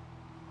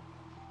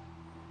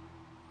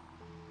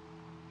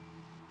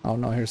 Oh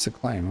no, here's the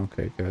claim.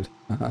 Okay, good.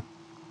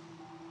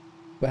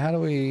 But how do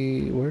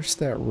we... Where's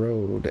that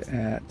road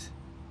at?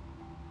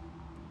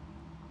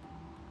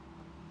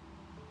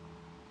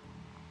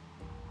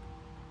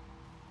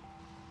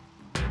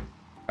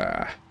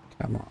 Ah,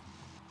 come on.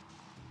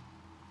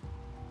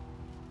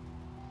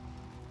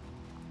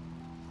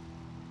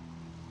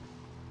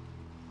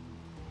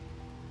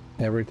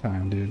 Every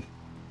time, dude.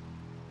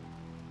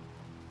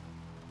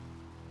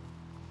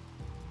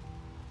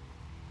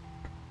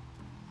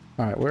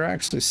 Alright, we're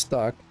actually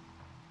stuck.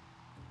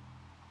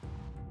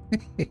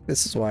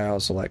 This is why I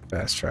also like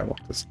fast travel,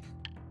 because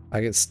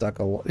I get stuck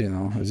a lot, you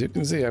know. As you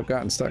can see, I've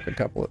gotten stuck a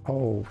couple of...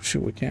 Oh,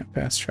 shoot, we can't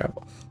fast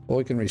travel. Well,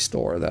 we can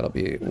restore. That'll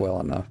be well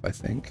enough, I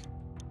think.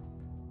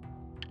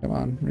 Come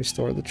on,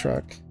 restore the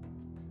truck.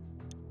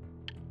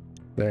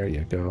 There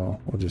you go.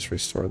 We'll just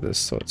restore this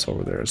so it's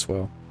over there as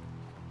well.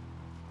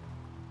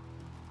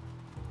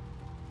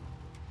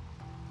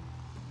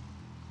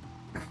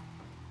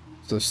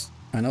 So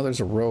I know there's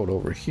a road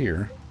over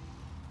here,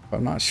 but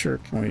I'm not sure.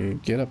 Can we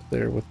get up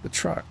there with the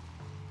truck?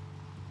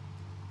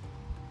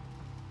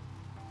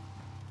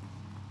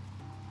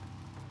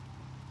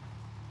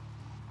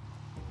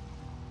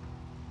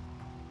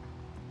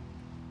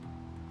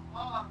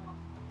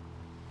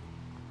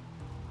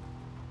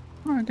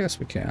 Well, I guess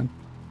we can.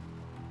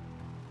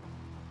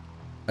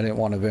 I didn't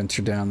want to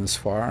venture down this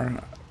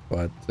far,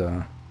 but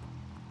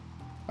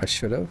I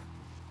should have.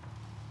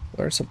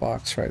 There's a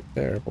box right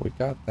there, but we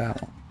got that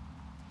one.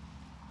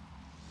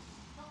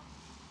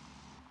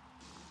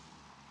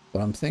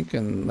 But I'm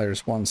thinking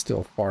there's one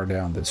still far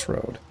down this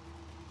road.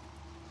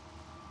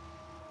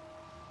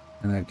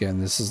 And again,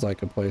 this is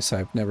like a place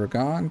I've never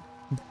gone.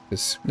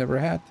 Just never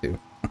had to.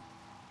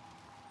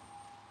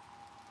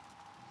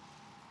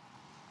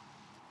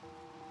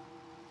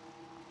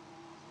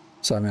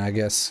 So I mean, I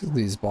guess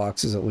these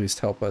boxes at least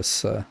help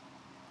us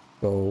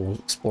go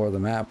explore the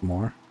map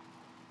more.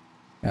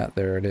 Yeah,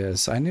 there it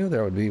is. I knew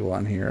there would be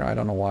one here. I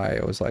don't know why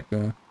it was like,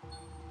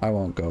 I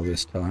won't go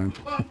this time.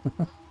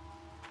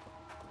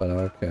 But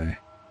okay.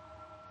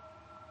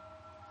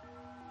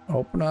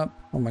 Open up.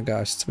 Oh my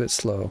gosh, it's a bit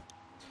slow.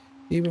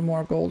 Even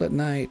more gold at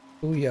night.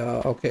 Ooh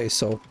yeah. Okay,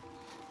 so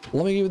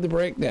let me give you the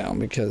breakdown,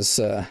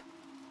 because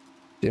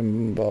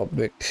Jim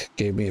Vic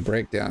gave me a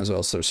breakdown as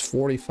well. So there's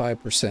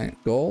 45%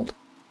 gold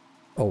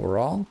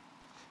overall,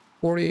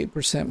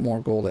 48%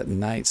 more gold at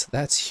night. So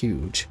that's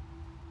huge.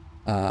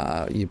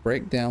 You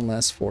break down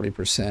less,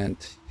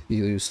 40%.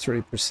 You lose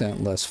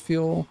 30% less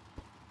fuel.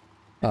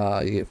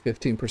 You get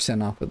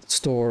 15% off at the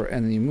store,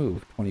 and then you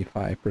move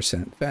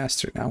 25%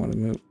 faster. Now I'm going to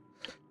move,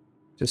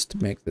 just to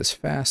make this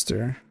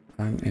faster,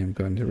 I am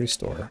going to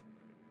restore.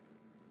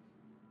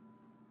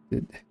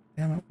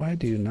 Damn it, why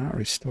do you not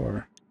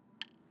restore?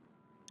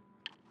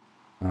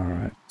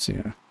 Alright, so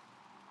yeah.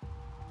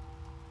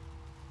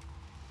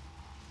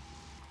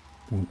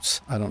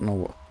 Oops, I don't know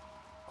what...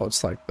 Oh,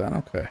 it's like that,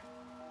 okay.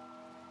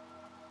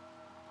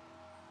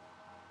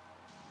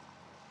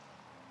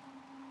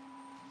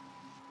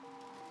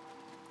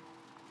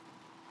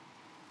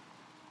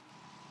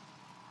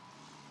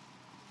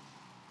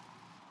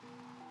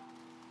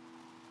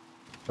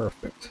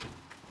 Perfect.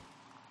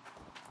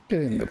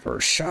 Getting the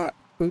first shot.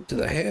 Boot to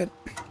the head.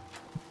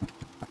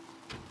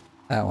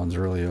 That one's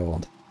really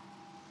old.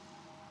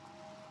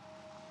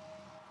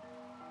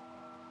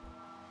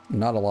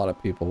 Not a lot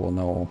of people will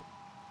know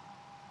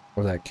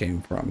where that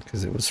came from,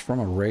 because it was from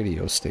a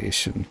radio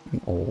station,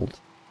 an old.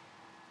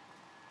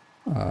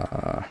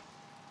 Oh,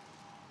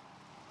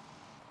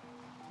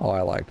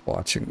 I liked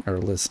watching or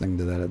listening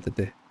to that at the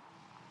day,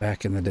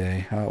 back in the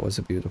day. Oh, it was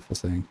a beautiful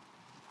thing.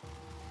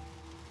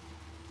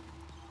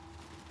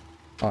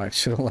 Oh, I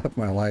should have left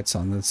my lights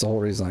on. That's the whole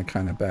reason I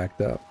kind of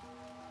backed up.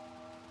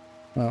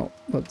 Well,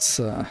 let's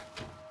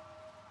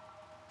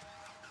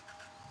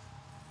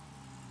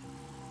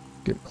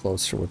get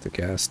closer with the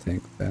gas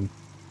tank then.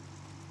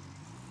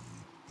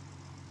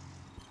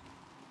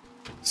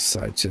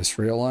 So I just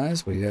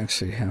realized we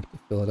actually have to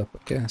fill it up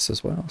with gas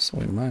as well, so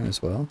we might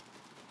as well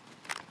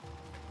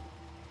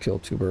kill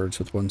two birds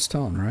with one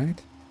stone, right?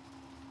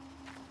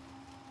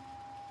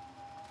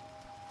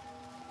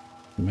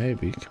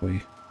 Maybe. Can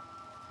we...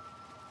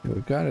 Yeah,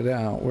 we got it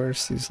out.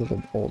 Where's these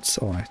little bolts?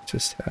 Oh, I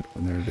just had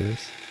one. There it is.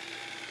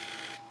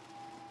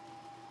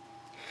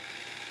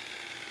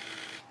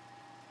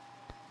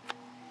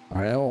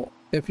 All right, well,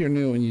 if you're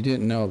new and you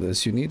didn't know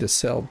this, you need to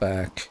sell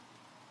back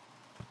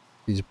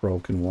these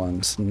broken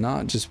ones,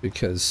 not just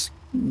because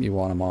you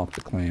want them off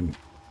the claim,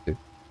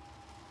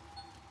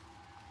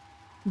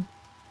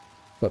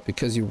 but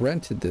because you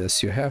rented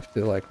this, you have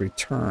to like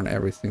return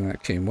everything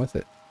that came with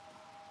it.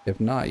 If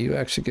not, you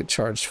actually get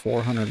charged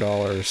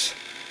 $400.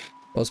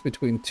 Well, it's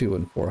between $200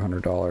 and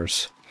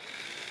 $400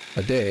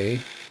 a day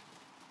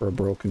for a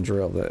broken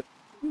drill that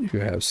you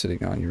have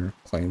sitting on your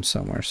claim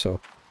somewhere. So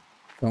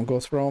don't go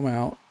throw them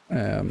out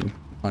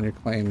on your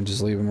claim and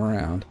just leave them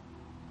around.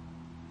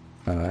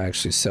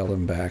 Actually sell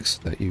them back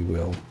so that you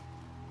will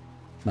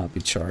not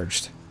be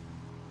charged.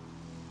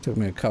 Took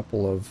me a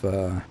couple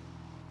of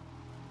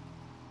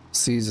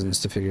seasons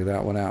to figure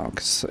that one out,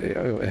 because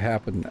it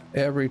happened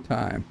every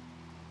time.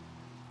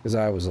 Because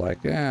I was like,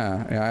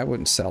 yeah, I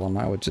wouldn't sell them.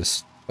 I would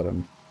just put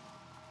them,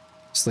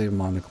 just leave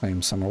them on the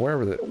claim somewhere,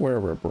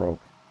 wherever it broke.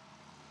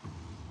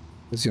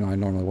 Because, you know, I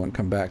normally wouldn't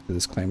come back to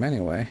this claim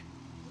anyway.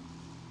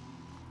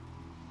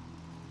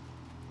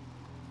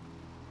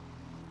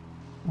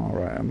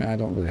 Alright, I mean, I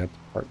don't really have to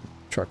park the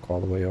truck all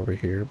the way over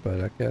here,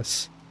 but I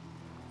guess...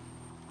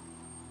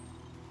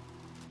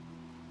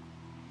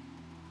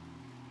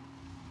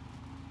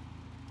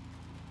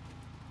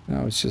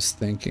 I was just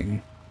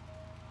thinking...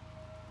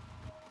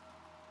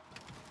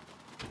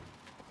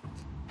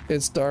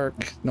 It's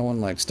dark. No one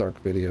likes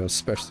dark videos,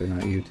 especially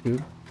not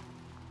YouTube.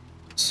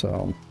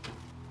 So...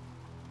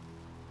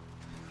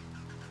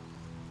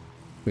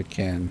 we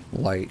can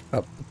light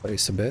up the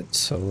place a bit,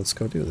 so let's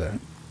go do that.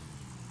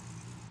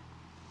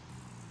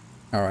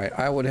 Alright,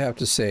 I would have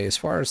to say, as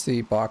far as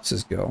the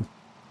boxes go,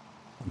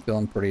 I'm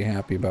feeling pretty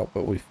happy about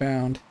what we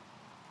found.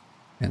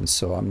 And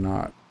so I'm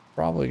not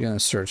probably going to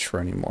search for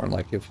any more.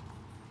 Like, if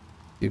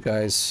you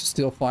guys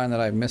still find that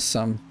I missed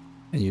some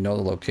and you know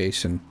the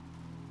location,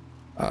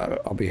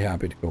 I'll be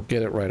happy to go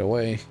get it right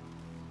away.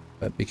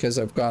 But because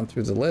I've gone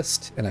through the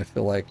list and I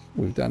feel like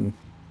we've done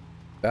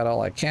about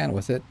all I can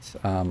with it,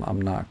 I'm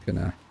not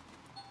gonna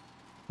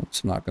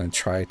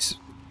try to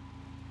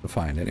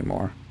find any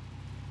more.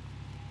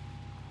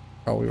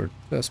 Oh, we were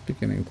just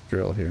beginning to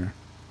drill here.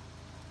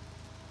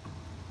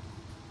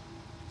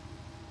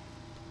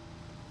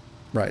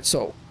 Right,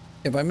 so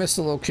if I missed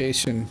a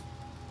location,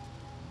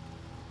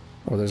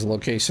 or there's a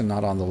location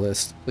not on the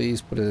list,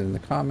 please put it in the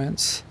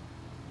comments.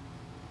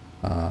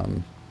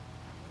 And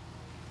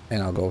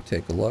I'll go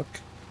take a look.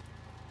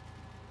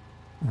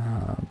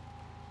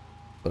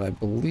 But I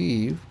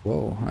believe,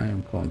 whoa, I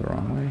am going the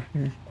wrong way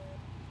here.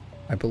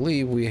 I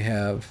believe we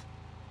have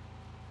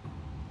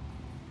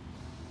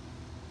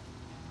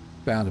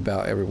found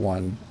about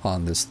everyone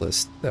on this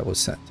list that was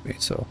sent to me.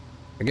 So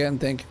again,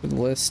 thank you for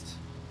the list.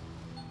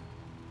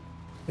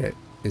 It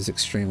is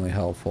extremely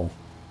helpful.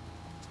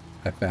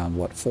 I found,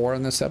 what, 4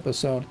 in this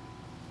episode?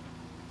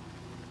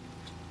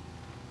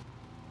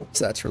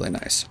 So that's really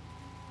nice.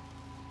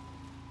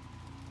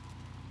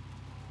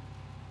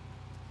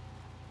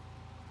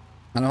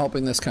 And I'm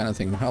hoping this kind of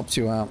thing helps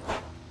you out.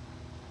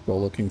 Go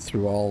looking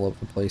through all of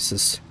the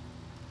places.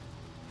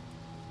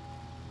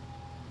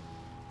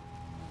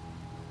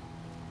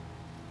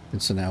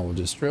 And so now we'll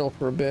just drill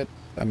for a bit.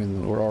 I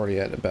mean, we're already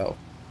at about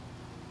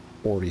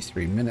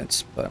 43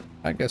 minutes, but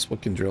I guess we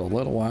can drill a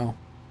little while.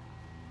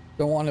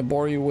 Don't want to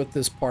bore you with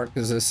this part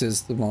because this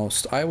is the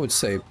most, I would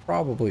say,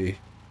 probably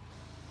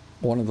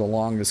one of the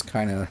longest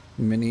kind of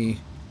mini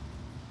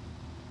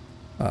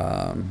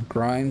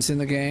grinds in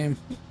the game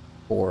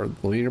for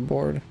the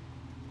leaderboard.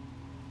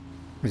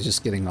 It's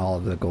just getting all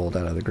of the gold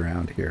out of the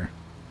ground here.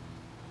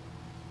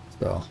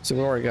 So we've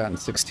already gotten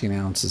 16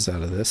 ounces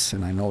out of this,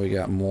 and I know we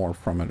got more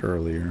from it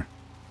earlier.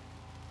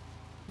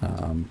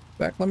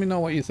 Back, let me know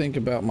what you think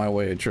about my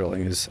way of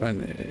drilling.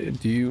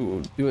 Do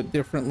you do it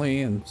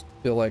differently and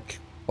feel like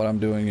what I'm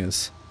doing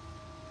is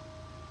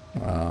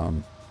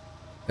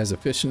as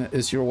efficient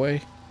as your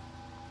way?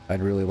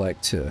 I'd really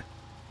like to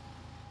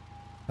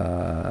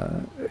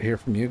hear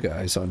from you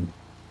guys on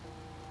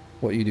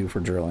what you do for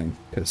drilling,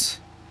 because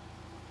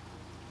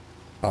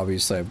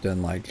obviously I've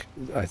done, like,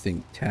 I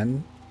think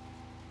 10,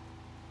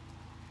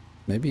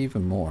 maybe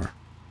even more,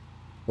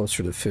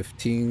 closer to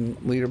 15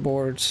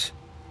 leaderboards.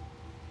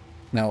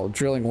 Now,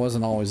 drilling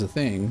wasn't always a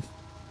thing,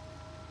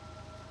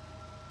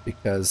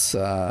 because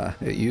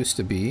it used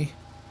to be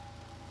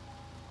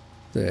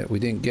that we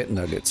didn't get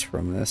nuggets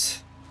from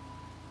this,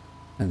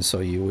 and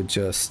so you would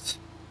just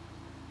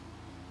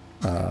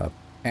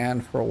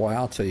pan for a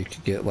while till you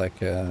could get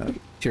like a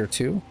tier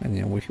 2, and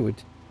you know,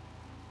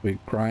 we'd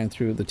grind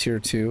through the tier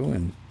 2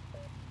 and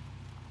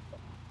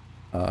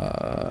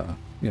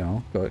you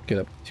know, get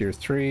up to tier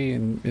 3,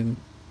 and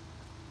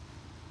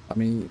I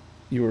mean,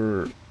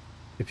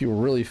 if you were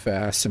really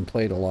fast and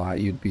played a lot,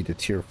 you'd be to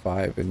tier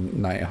 5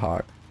 in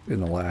Nighthawk in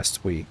the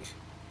last week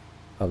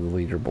of the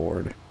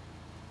leaderboard.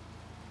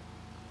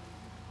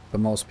 But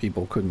most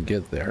people couldn't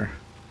get there.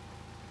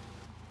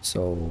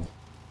 So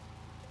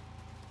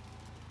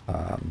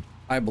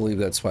I believe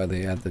that's why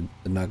they add the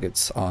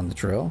nuggets on the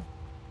drill,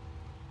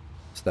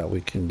 so that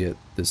we can get,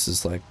 this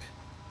is like,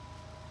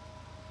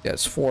 yeah,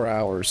 it's 4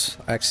 hours.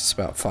 Actually, it's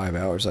about 5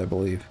 hours, I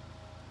believe.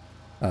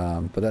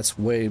 But that's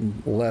way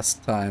less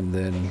time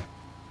than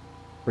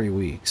 3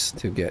 weeks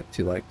to get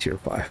to like tier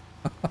 5.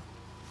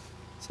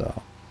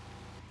 So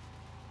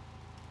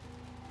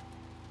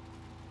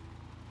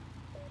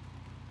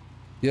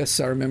yes,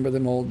 I remember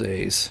them old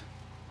days.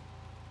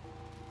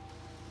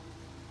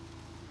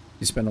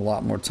 You spend a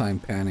lot more time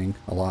panning,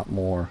 a lot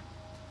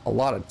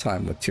of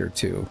time with tier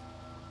 2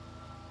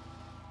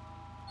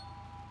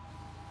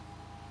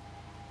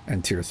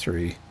 and tier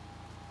 3.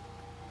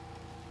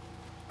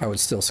 I would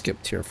still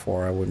skip tier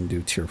 4. I wouldn't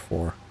do tier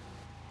 4.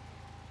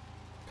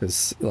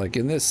 Because like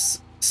in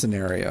this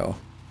scenario,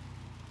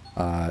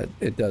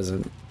 it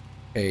doesn't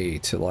pay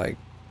to like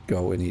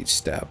go in each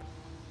step.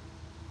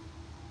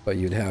 But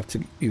you'd have to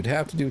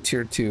do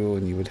tier 2,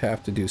 and you would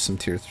have to do some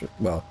tier 3.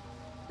 Well,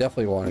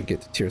 definitely want to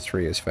get to tier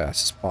 3 as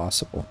fast as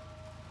possible.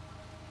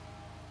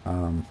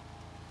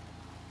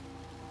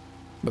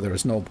 But there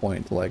was no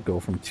point to like go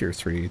from tier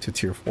 3 to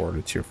tier 4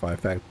 to tier 5. In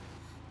fact,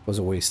 it was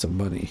a waste of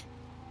money.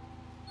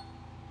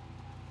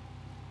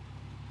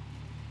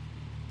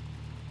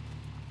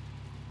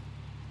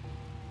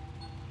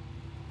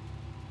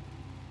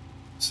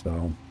 So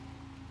I'm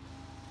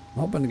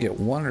hoping to get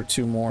 1 or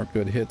 2 more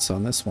good hits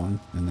on this one,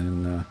 and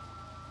then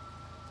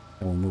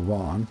we'll move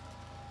on.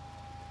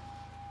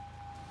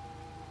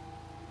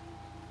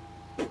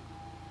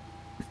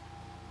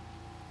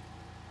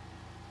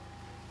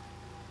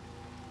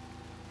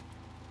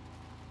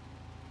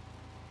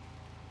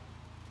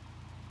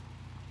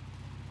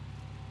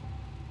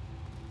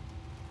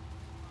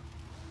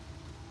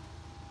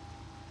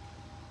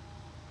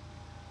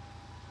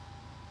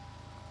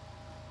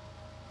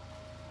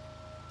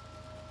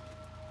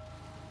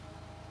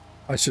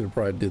 I should have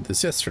probably did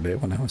this yesterday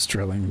when I was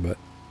drilling, but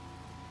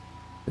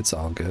it's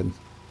all good.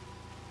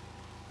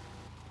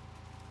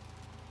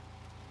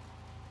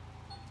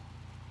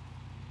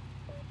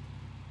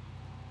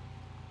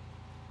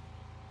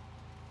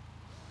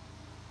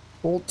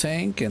 Full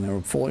tank and a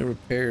fully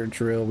repaired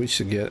drill. We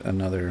should get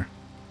another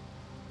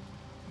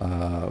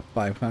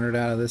 500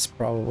 out of this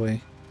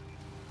probably.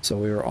 So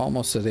we were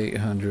almost at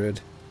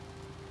 800.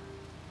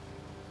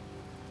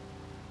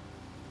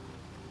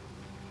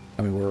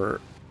 I mean, we're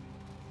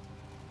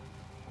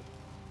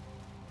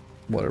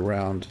what,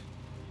 around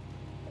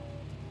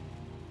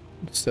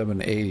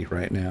 780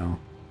 right now,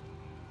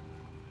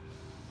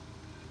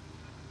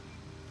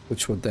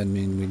 which would then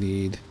mean we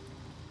need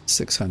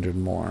 600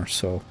 more.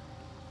 So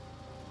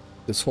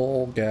this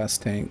whole gas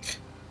tank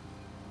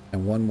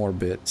and 1 more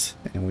bit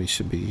and we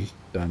should be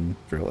done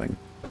drilling.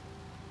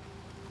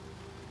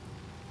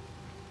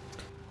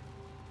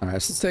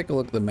 Alright, so let's take a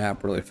look at the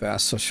map really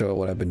fast. So I'll show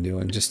what I've been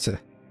doing. I've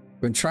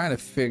been trying to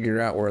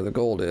figure out where the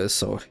gold is.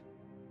 So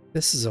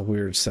this is a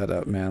weird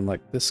setup, man.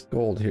 Like, this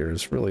gold here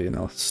is really in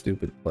a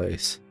stupid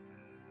place.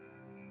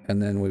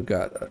 And then we've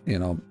got, you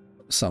know,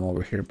 some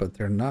over here, but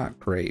they're not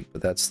great.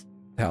 But that's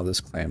how this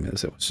claim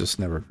is. It was just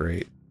never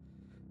great.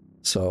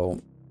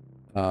 So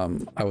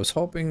I was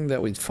hoping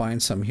that we'd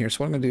find some here. So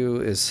what I'm going to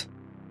do is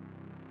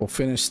we'll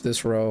finish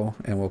this row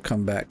and we'll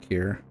come back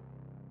here.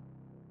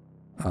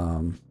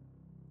 And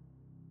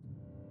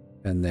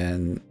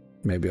then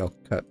maybe I'll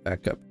cut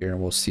back up here and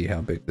we'll see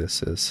how big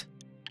this is.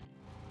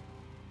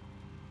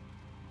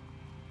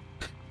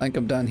 I think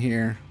I'm done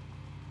here.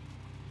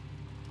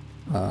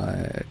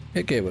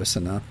 It gave us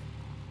enough.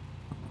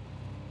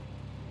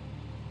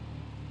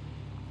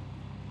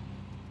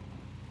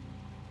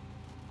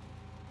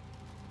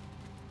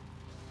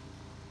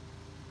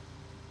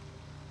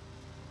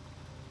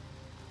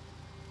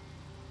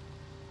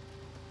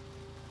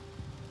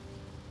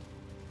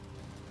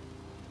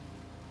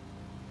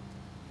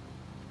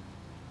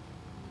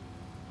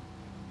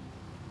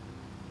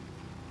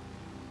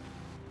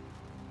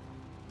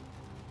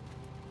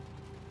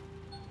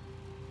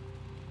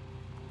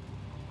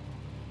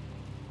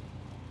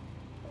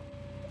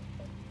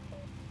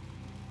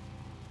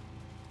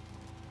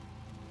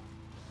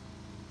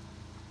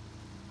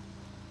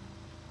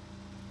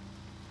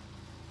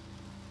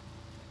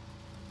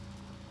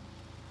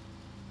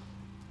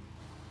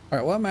 All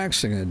right, what I'm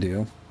actually going to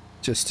do,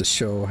 just to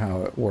show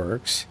how it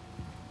works,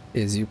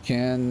 is you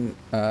can,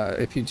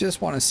 if you just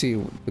want to see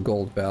the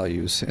gold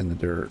values in the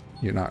dirt,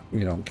 you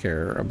don't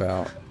care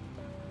about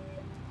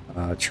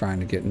trying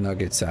to get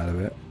nuggets out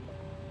of it.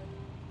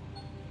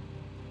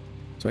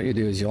 So what you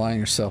do is you line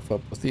yourself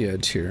up with the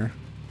edge here.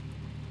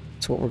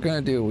 So what we're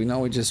going to do, we know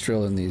we just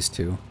drilled in these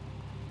 2.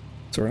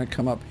 So we're going to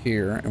come up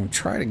here and we'll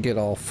try to get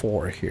all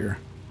 4 here.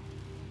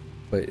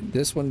 But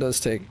this one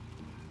does take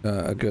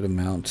a good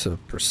amount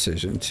of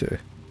precision to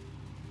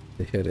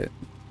hit it.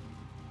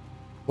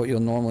 What you'll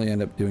normally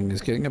end up doing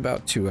is getting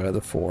about 2 out of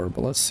the 4,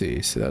 but let's see.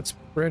 So that's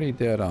pretty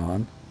dead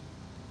on.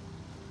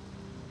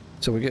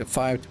 So we get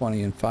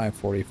 520 and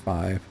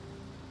 545.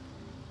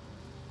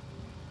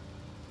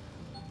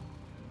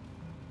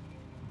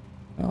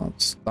 Oh,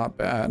 it's not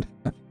bad.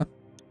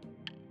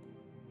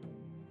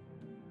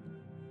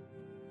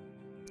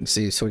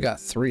 See, so we got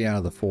 3 out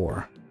of the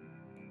 4.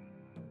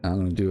 I'm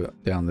going to do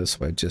it down this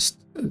way just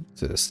you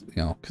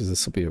know, because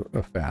this will be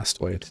a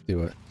fast way to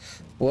do it.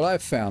 What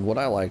I've found, what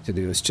I like to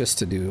do is just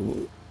to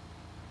do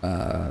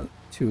 2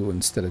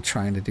 instead of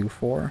trying to do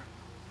 4.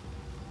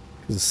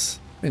 Because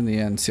in the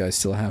end, see, I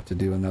still have to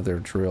do another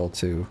drill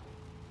to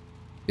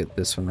get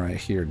this one right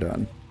here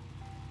done.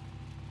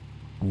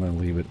 I'm going to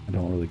leave it. I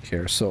don't really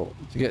care. So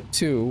to get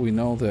 2, we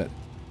know that.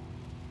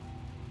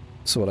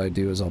 So what I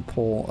do is I'll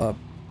pull up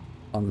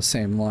on the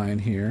same line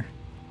here.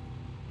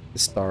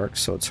 It's dark,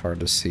 so it's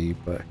hard to see,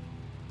 but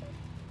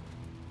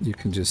you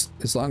can just,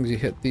 as long as you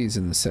hit these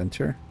in the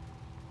center,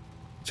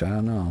 which I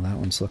don't know, that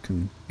one's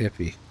looking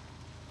iffy.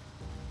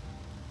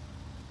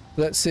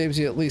 That saves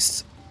you at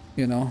least,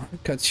 you know,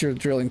 it cuts your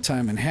drilling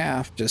time in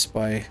half just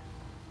by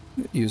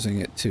using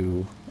it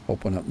to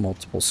open up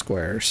multiple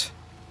squares.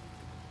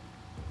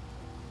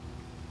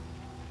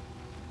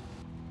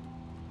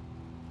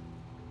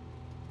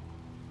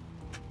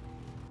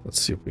 Let's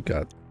see what we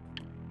got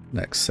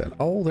next set.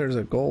 Oh, there's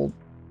a gold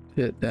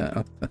hit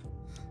down.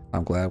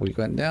 I'm glad we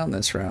went down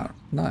this route.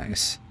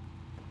 Nice.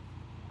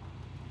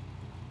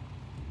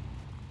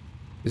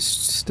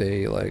 Just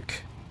stay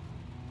like...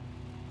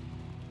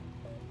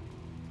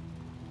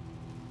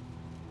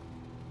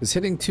 Because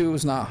hitting 2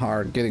 is not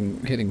hard.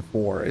 Hitting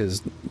 4 is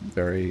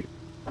very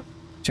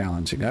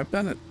challenging. I've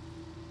done it,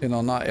 you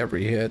know, not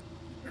every hit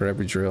or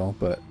every drill,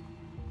 but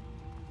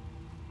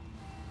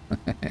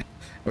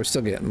we're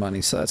still getting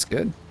money, so that's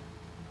good.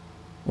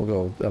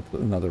 We'll go up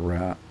another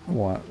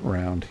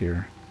round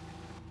here.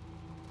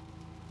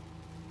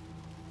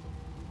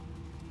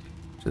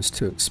 Just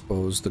to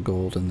expose the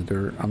gold in the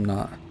dirt. I'm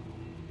not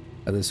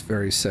at this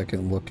very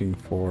second looking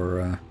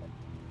for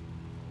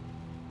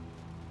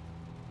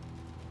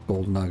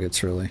gold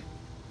nuggets, really.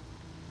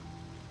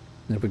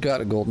 And if we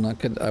got a gold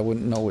nugget, I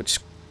wouldn't know which,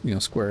 you know,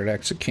 square it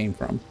actually came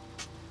from.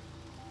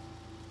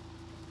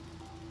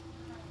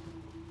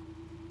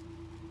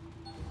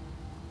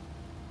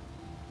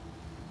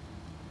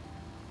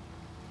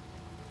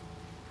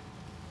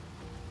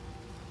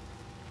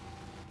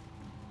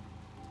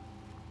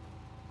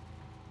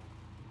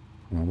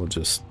 And we'll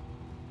just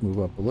move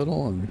up a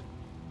little and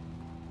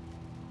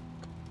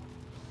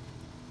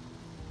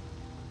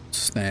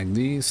snag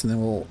these, and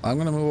then I'm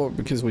gonna move up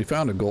because we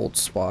found a gold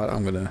spot.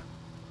 I'm gonna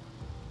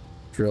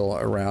drill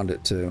around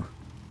it to,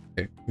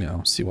 you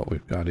know, see what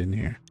we've got in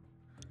here.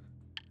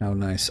 How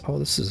nice. Oh,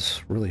 this is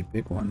a really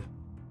big one.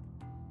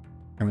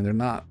 I mean, they're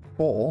not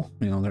full,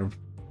 you know,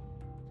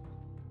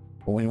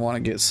 but when you want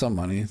to get some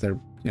money, they're,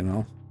 you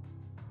know,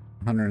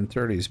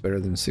 130 is better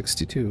than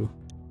 62.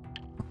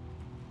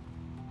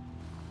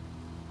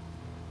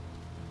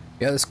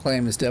 Yeah, this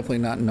claim is definitely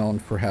not known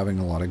for having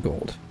a lot of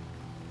gold.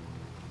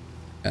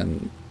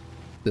 And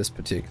this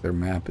particular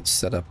map, it's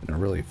set up in a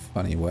really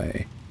funny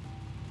way.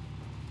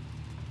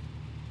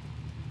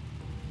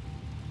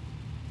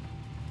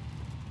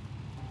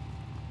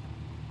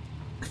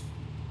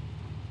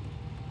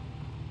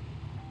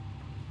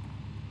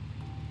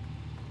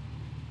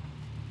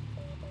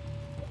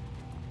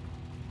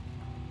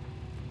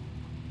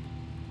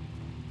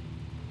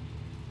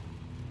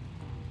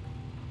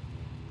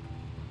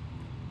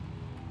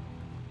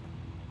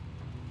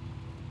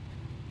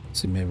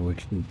 See, maybe we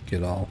can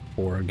get all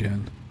 4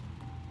 again.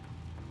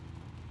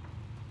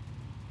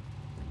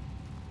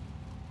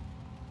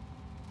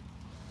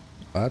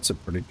 Oh, that's a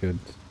pretty good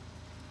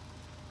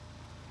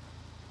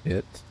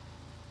hit.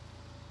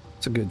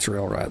 It's a good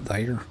drill right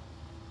there.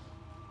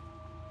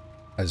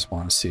 I just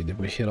want to see, did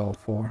we hit all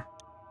 4?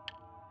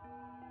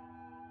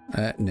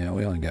 No,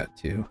 we only got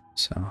 2,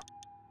 so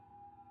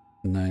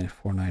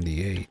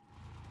 498.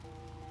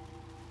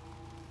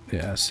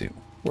 Yeah, see,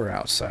 we're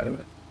outside of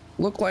it.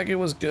 Looked like it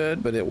was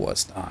good, but it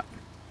was not.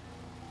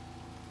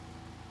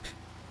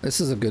 This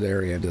is a good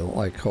area to,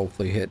 like,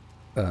 hopefully hit,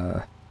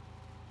 you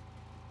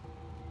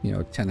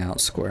know,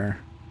 10-ounce square.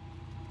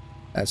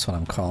 That's what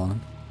I'm calling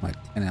them,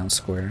 like 10-ounce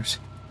squares.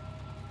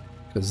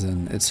 Because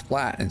then it's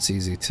flat and it's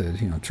easy to,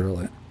 you know, drill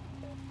it.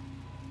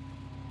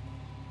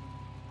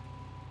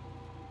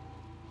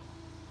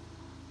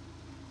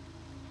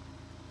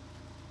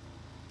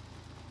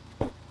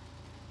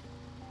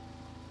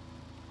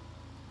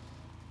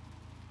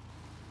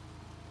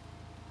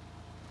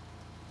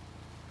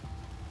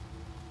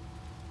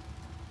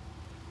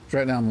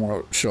 Right now I'm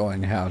more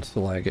showing how to,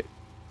 like, it,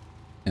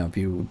 you know, if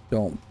you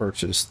don't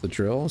purchase the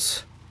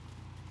drills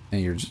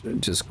and you're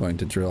just going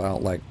to drill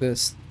out like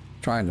this,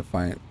 trying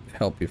to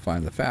help you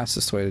find the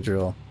fastest way to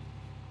drill,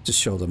 just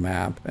show the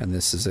map, and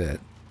this is it.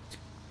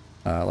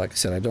 Like I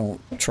said, I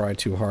don't try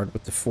too hard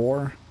with the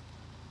 4.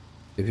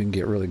 If you can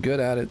get really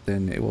good at it,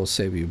 then it will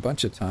save you a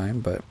bunch of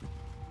time, but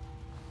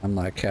I'm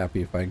like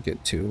happy if I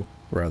get 2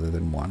 rather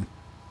than 1.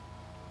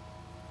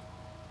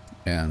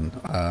 And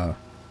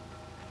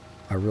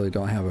I really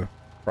don't have a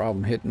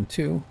problem hitting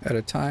 2 at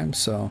a time,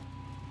 so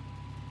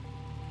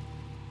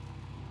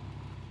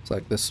it's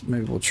like this.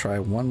 Maybe we'll try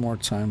one more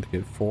time to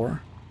get 4.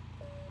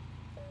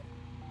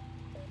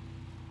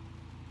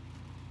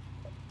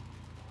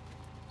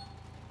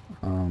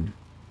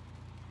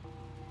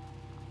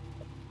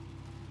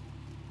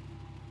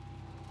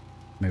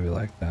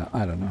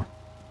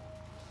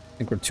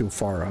 think we're too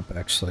far up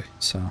actually,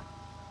 so.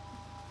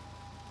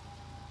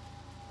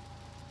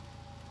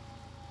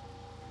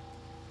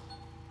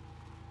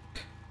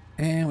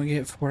 And we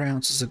get 4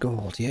 ounces of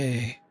gold,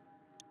 yay.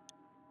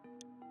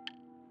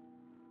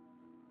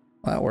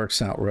 Well, that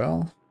works out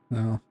well.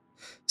 No.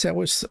 See, I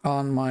wish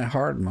on my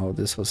hard mode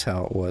this was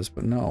how it was,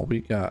 but no,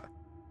 we got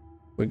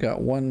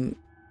one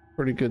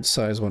pretty good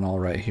size one all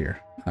right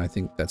here. I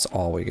think that's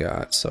all we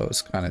got, so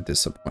it's kind of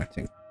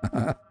disappointing.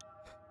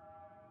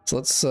 So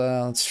let's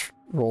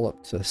roll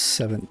up to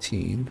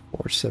 17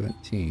 or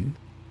 17.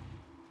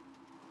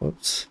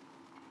 Whoops.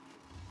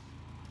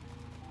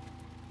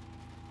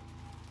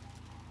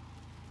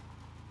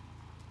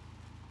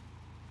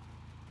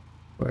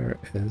 Where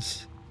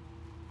is...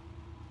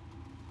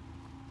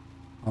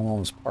 I'm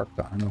almost parked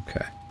on,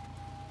 okay.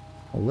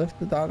 Well, lift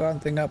the doggone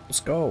thing up, let's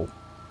go.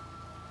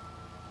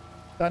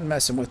 Done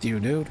messing with you,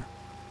 dude.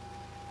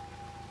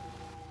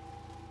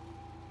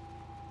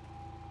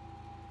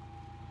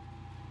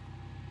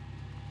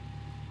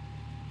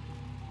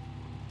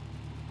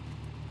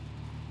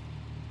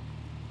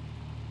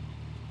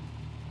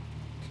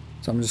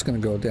 So I'm just gonna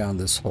go down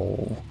this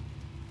hole.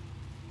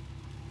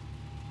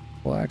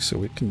 Well,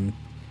 actually, we can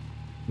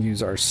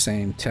use our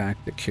same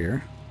tactic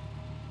here.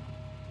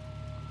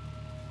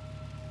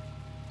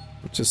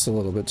 Just a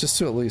little bit, just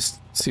to at least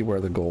see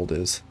where the gold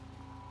is.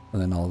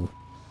 And then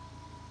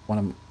when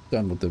I'm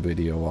done with the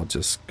video, I'll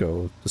just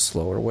go the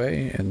slower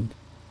way and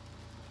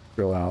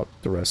drill out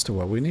the rest of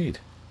what we need.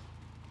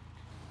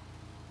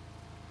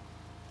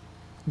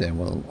 Then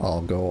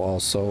I'll go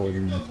also,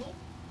 and like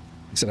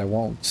I said, I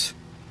won't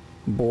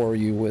bore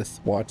you with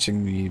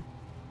watching me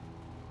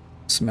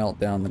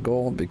smelt down the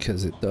gold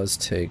because it does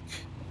take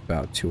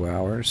about 2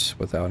 hours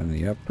without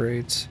any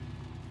upgrades.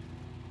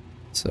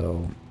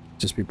 So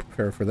just be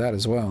prepared for that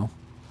as well.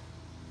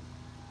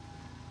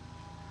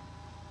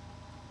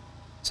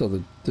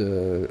 So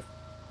the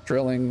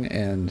drilling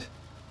and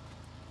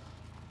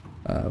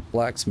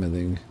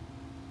blacksmithing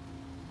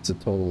is a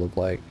total of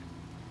like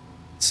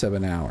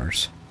 7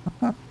 hours.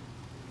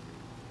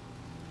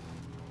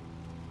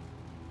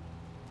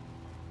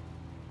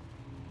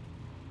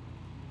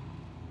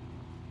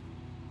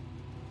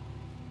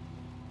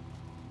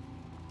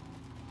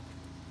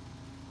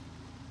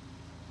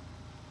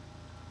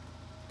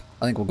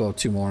 I think we'll go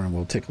 2 more and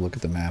we'll take a look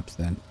at the maps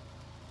then.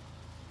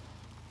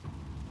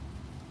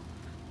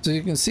 So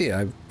you can see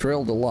I've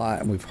drilled a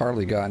lot and we've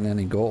hardly gotten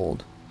any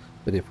gold.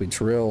 But if we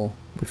drill,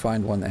 we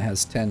find one that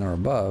has 10 or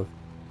above,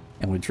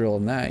 and we drill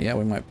in that, yeah,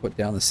 we might put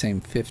down the same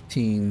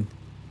 15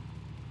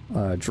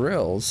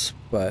 drills,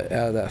 but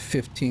out of that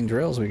 15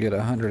 drills we get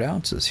 100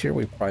 ounces. Here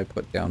we probably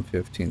put down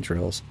 15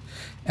 drills,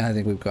 and I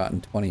think we've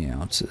gotten 20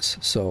 ounces.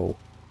 So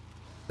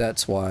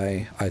that's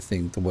why I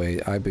think the way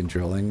I've been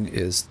drilling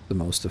is the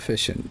most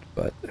efficient.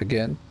 But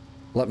again,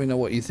 let me know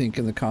what you think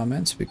in the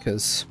comments,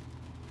 because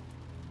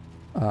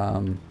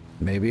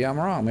maybe I'm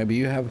wrong. Maybe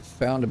you have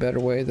found a better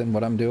way than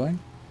what I'm doing.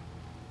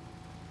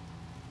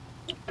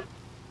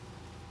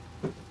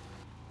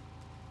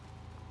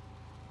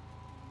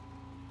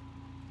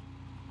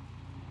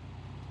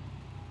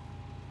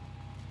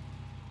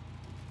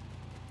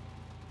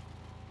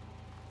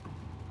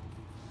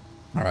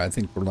 All right, I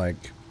think we're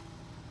like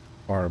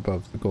far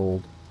above the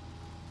gold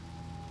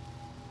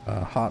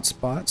hot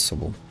spots, so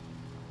we'll...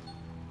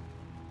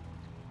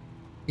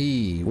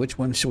 which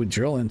one should we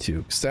drill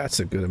into? Because that's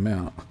a good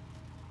amount.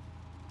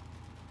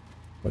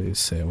 What do you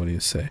say? What do you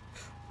say?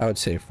 I would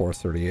say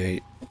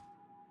 438.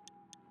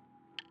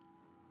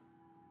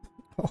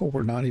 Oh,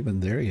 we're not even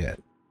there yet.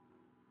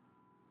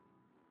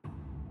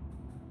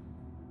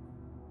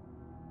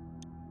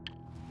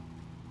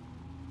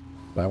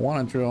 But I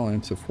want to drill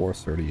into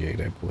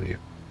 438, I believe.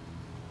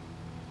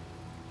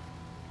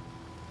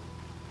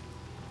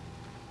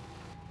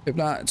 If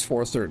not, it's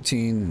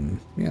 413, and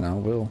you know,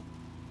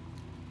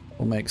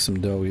 we'll make some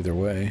dough either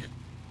way.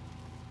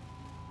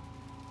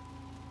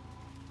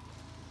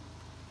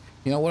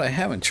 You know what I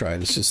haven't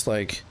tried? It's just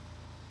like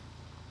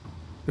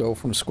go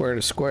from square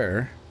to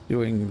square,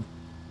 doing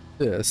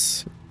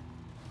this,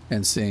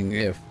 and seeing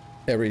if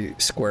every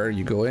square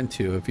you go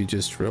into, if you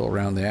just drill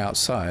around the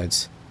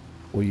outsides,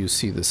 will you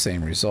see the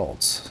same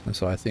results? And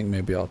so I think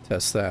maybe I'll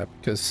test that,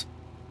 because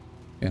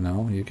you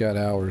know, you got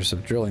hours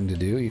of drilling to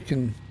do. You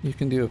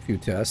can do a few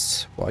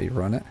tests while you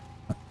run it.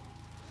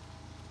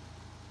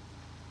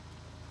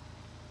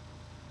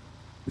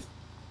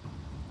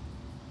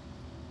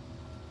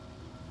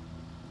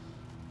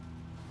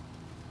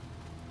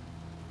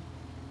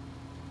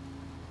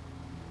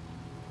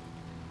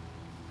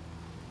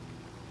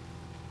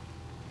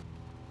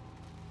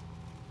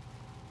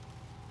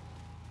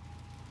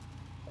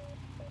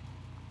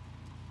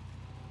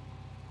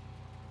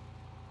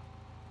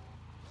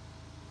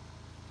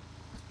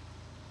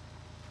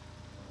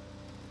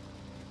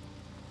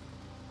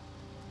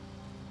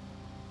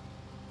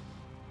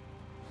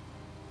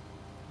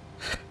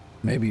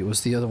 Maybe it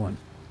was the other one.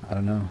 I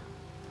don't know.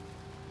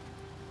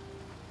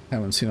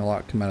 Haven't seen a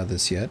lot come out of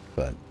this yet,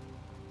 but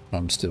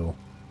I'm still,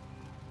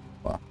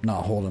 well,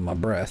 not holding my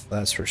breath,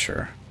 that's for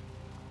sure.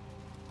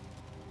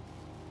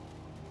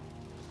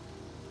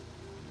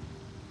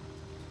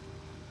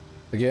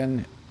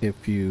 Again,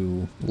 if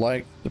you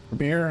like the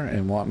premiere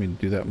and want me to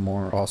do that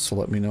more, also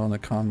let me know in the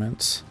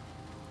comments.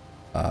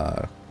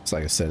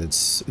 Like I said,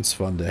 it's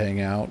fun to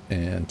hang out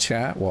and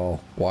chat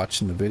while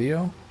watching the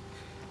video.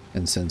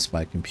 And since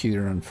my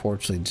computer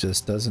unfortunately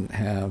just doesn't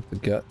have the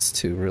guts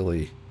to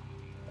really,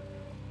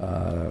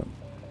 for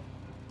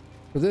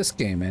this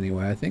game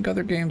anyway, I think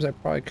other games I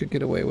probably could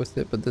get away with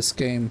it, but this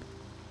game,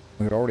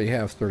 we already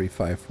have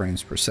 35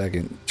 frames per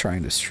second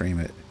trying to stream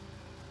it.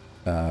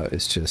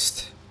 It's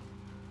just,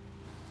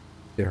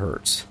 it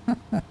hurts.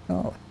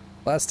 Oh,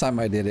 last time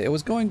I did it, it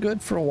was going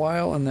good for a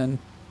while, and then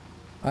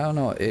I don't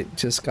know, it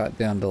just got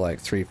down to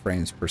like 3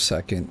 frames per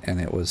second, and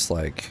it was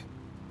like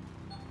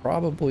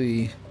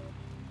probably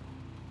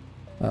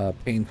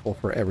painful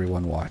for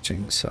everyone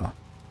watching, so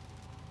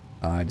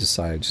I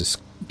decided I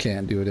just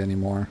can't do it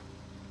anymore.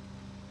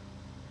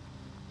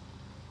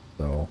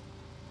 So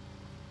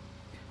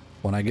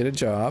when I get a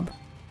job,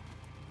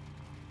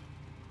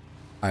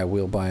 I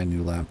will buy a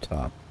new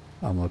laptop.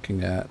 I'm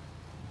looking at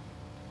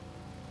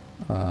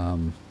what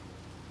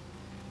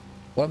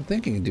I'm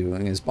thinking of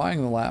doing is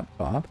buying the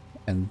laptop,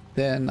 and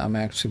then I'm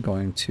actually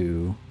going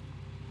to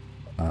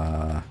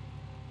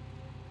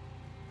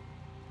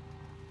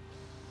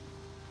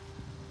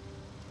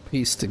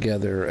piece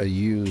together a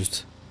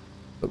used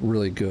but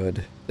really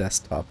good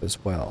desktop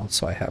as well,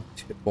 so I have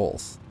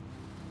both.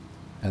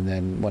 And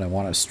then when I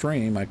want to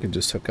stream, I can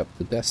just hook up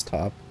the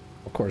desktop.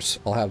 Of course,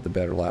 I'll have the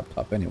better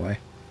laptop anyway.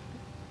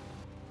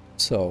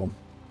 So,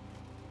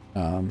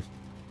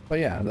 but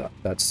yeah,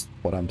 that's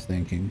what I'm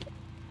thinking.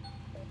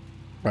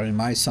 I mean,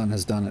 my son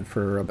has done it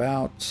for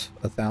about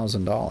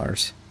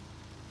 $1,000.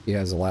 He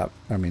has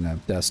a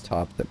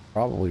desktop that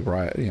probably,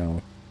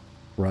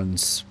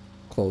 runs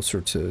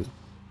closer to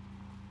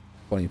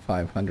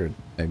 2,500,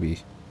 maybe,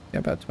 yeah,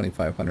 about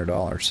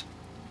 $2,500.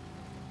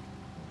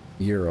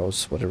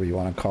 Euros, whatever you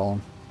want to call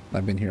them.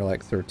 I've been here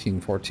like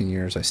 13, 14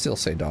 years. I still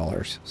say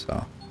dollars,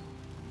 so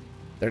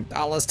they're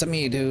dollars to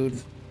me,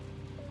 dude.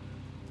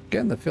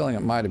 Getting the feeling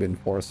it might have been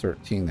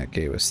 413 that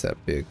gave us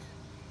that big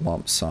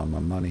lump sum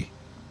of money.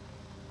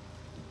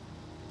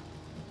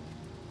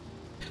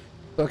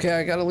 Okay,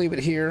 I gotta leave it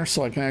here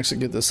so I can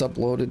actually get this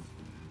uploaded.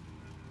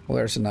 Well,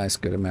 there's a nice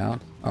good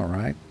amount. All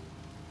right.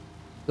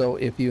 So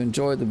if you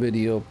enjoyed the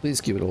video,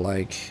 please give it a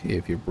like.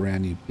 If you're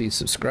brand new, please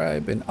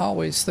subscribe. And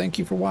always, thank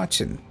you for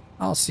watching.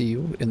 I'll see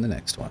you in the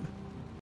next one.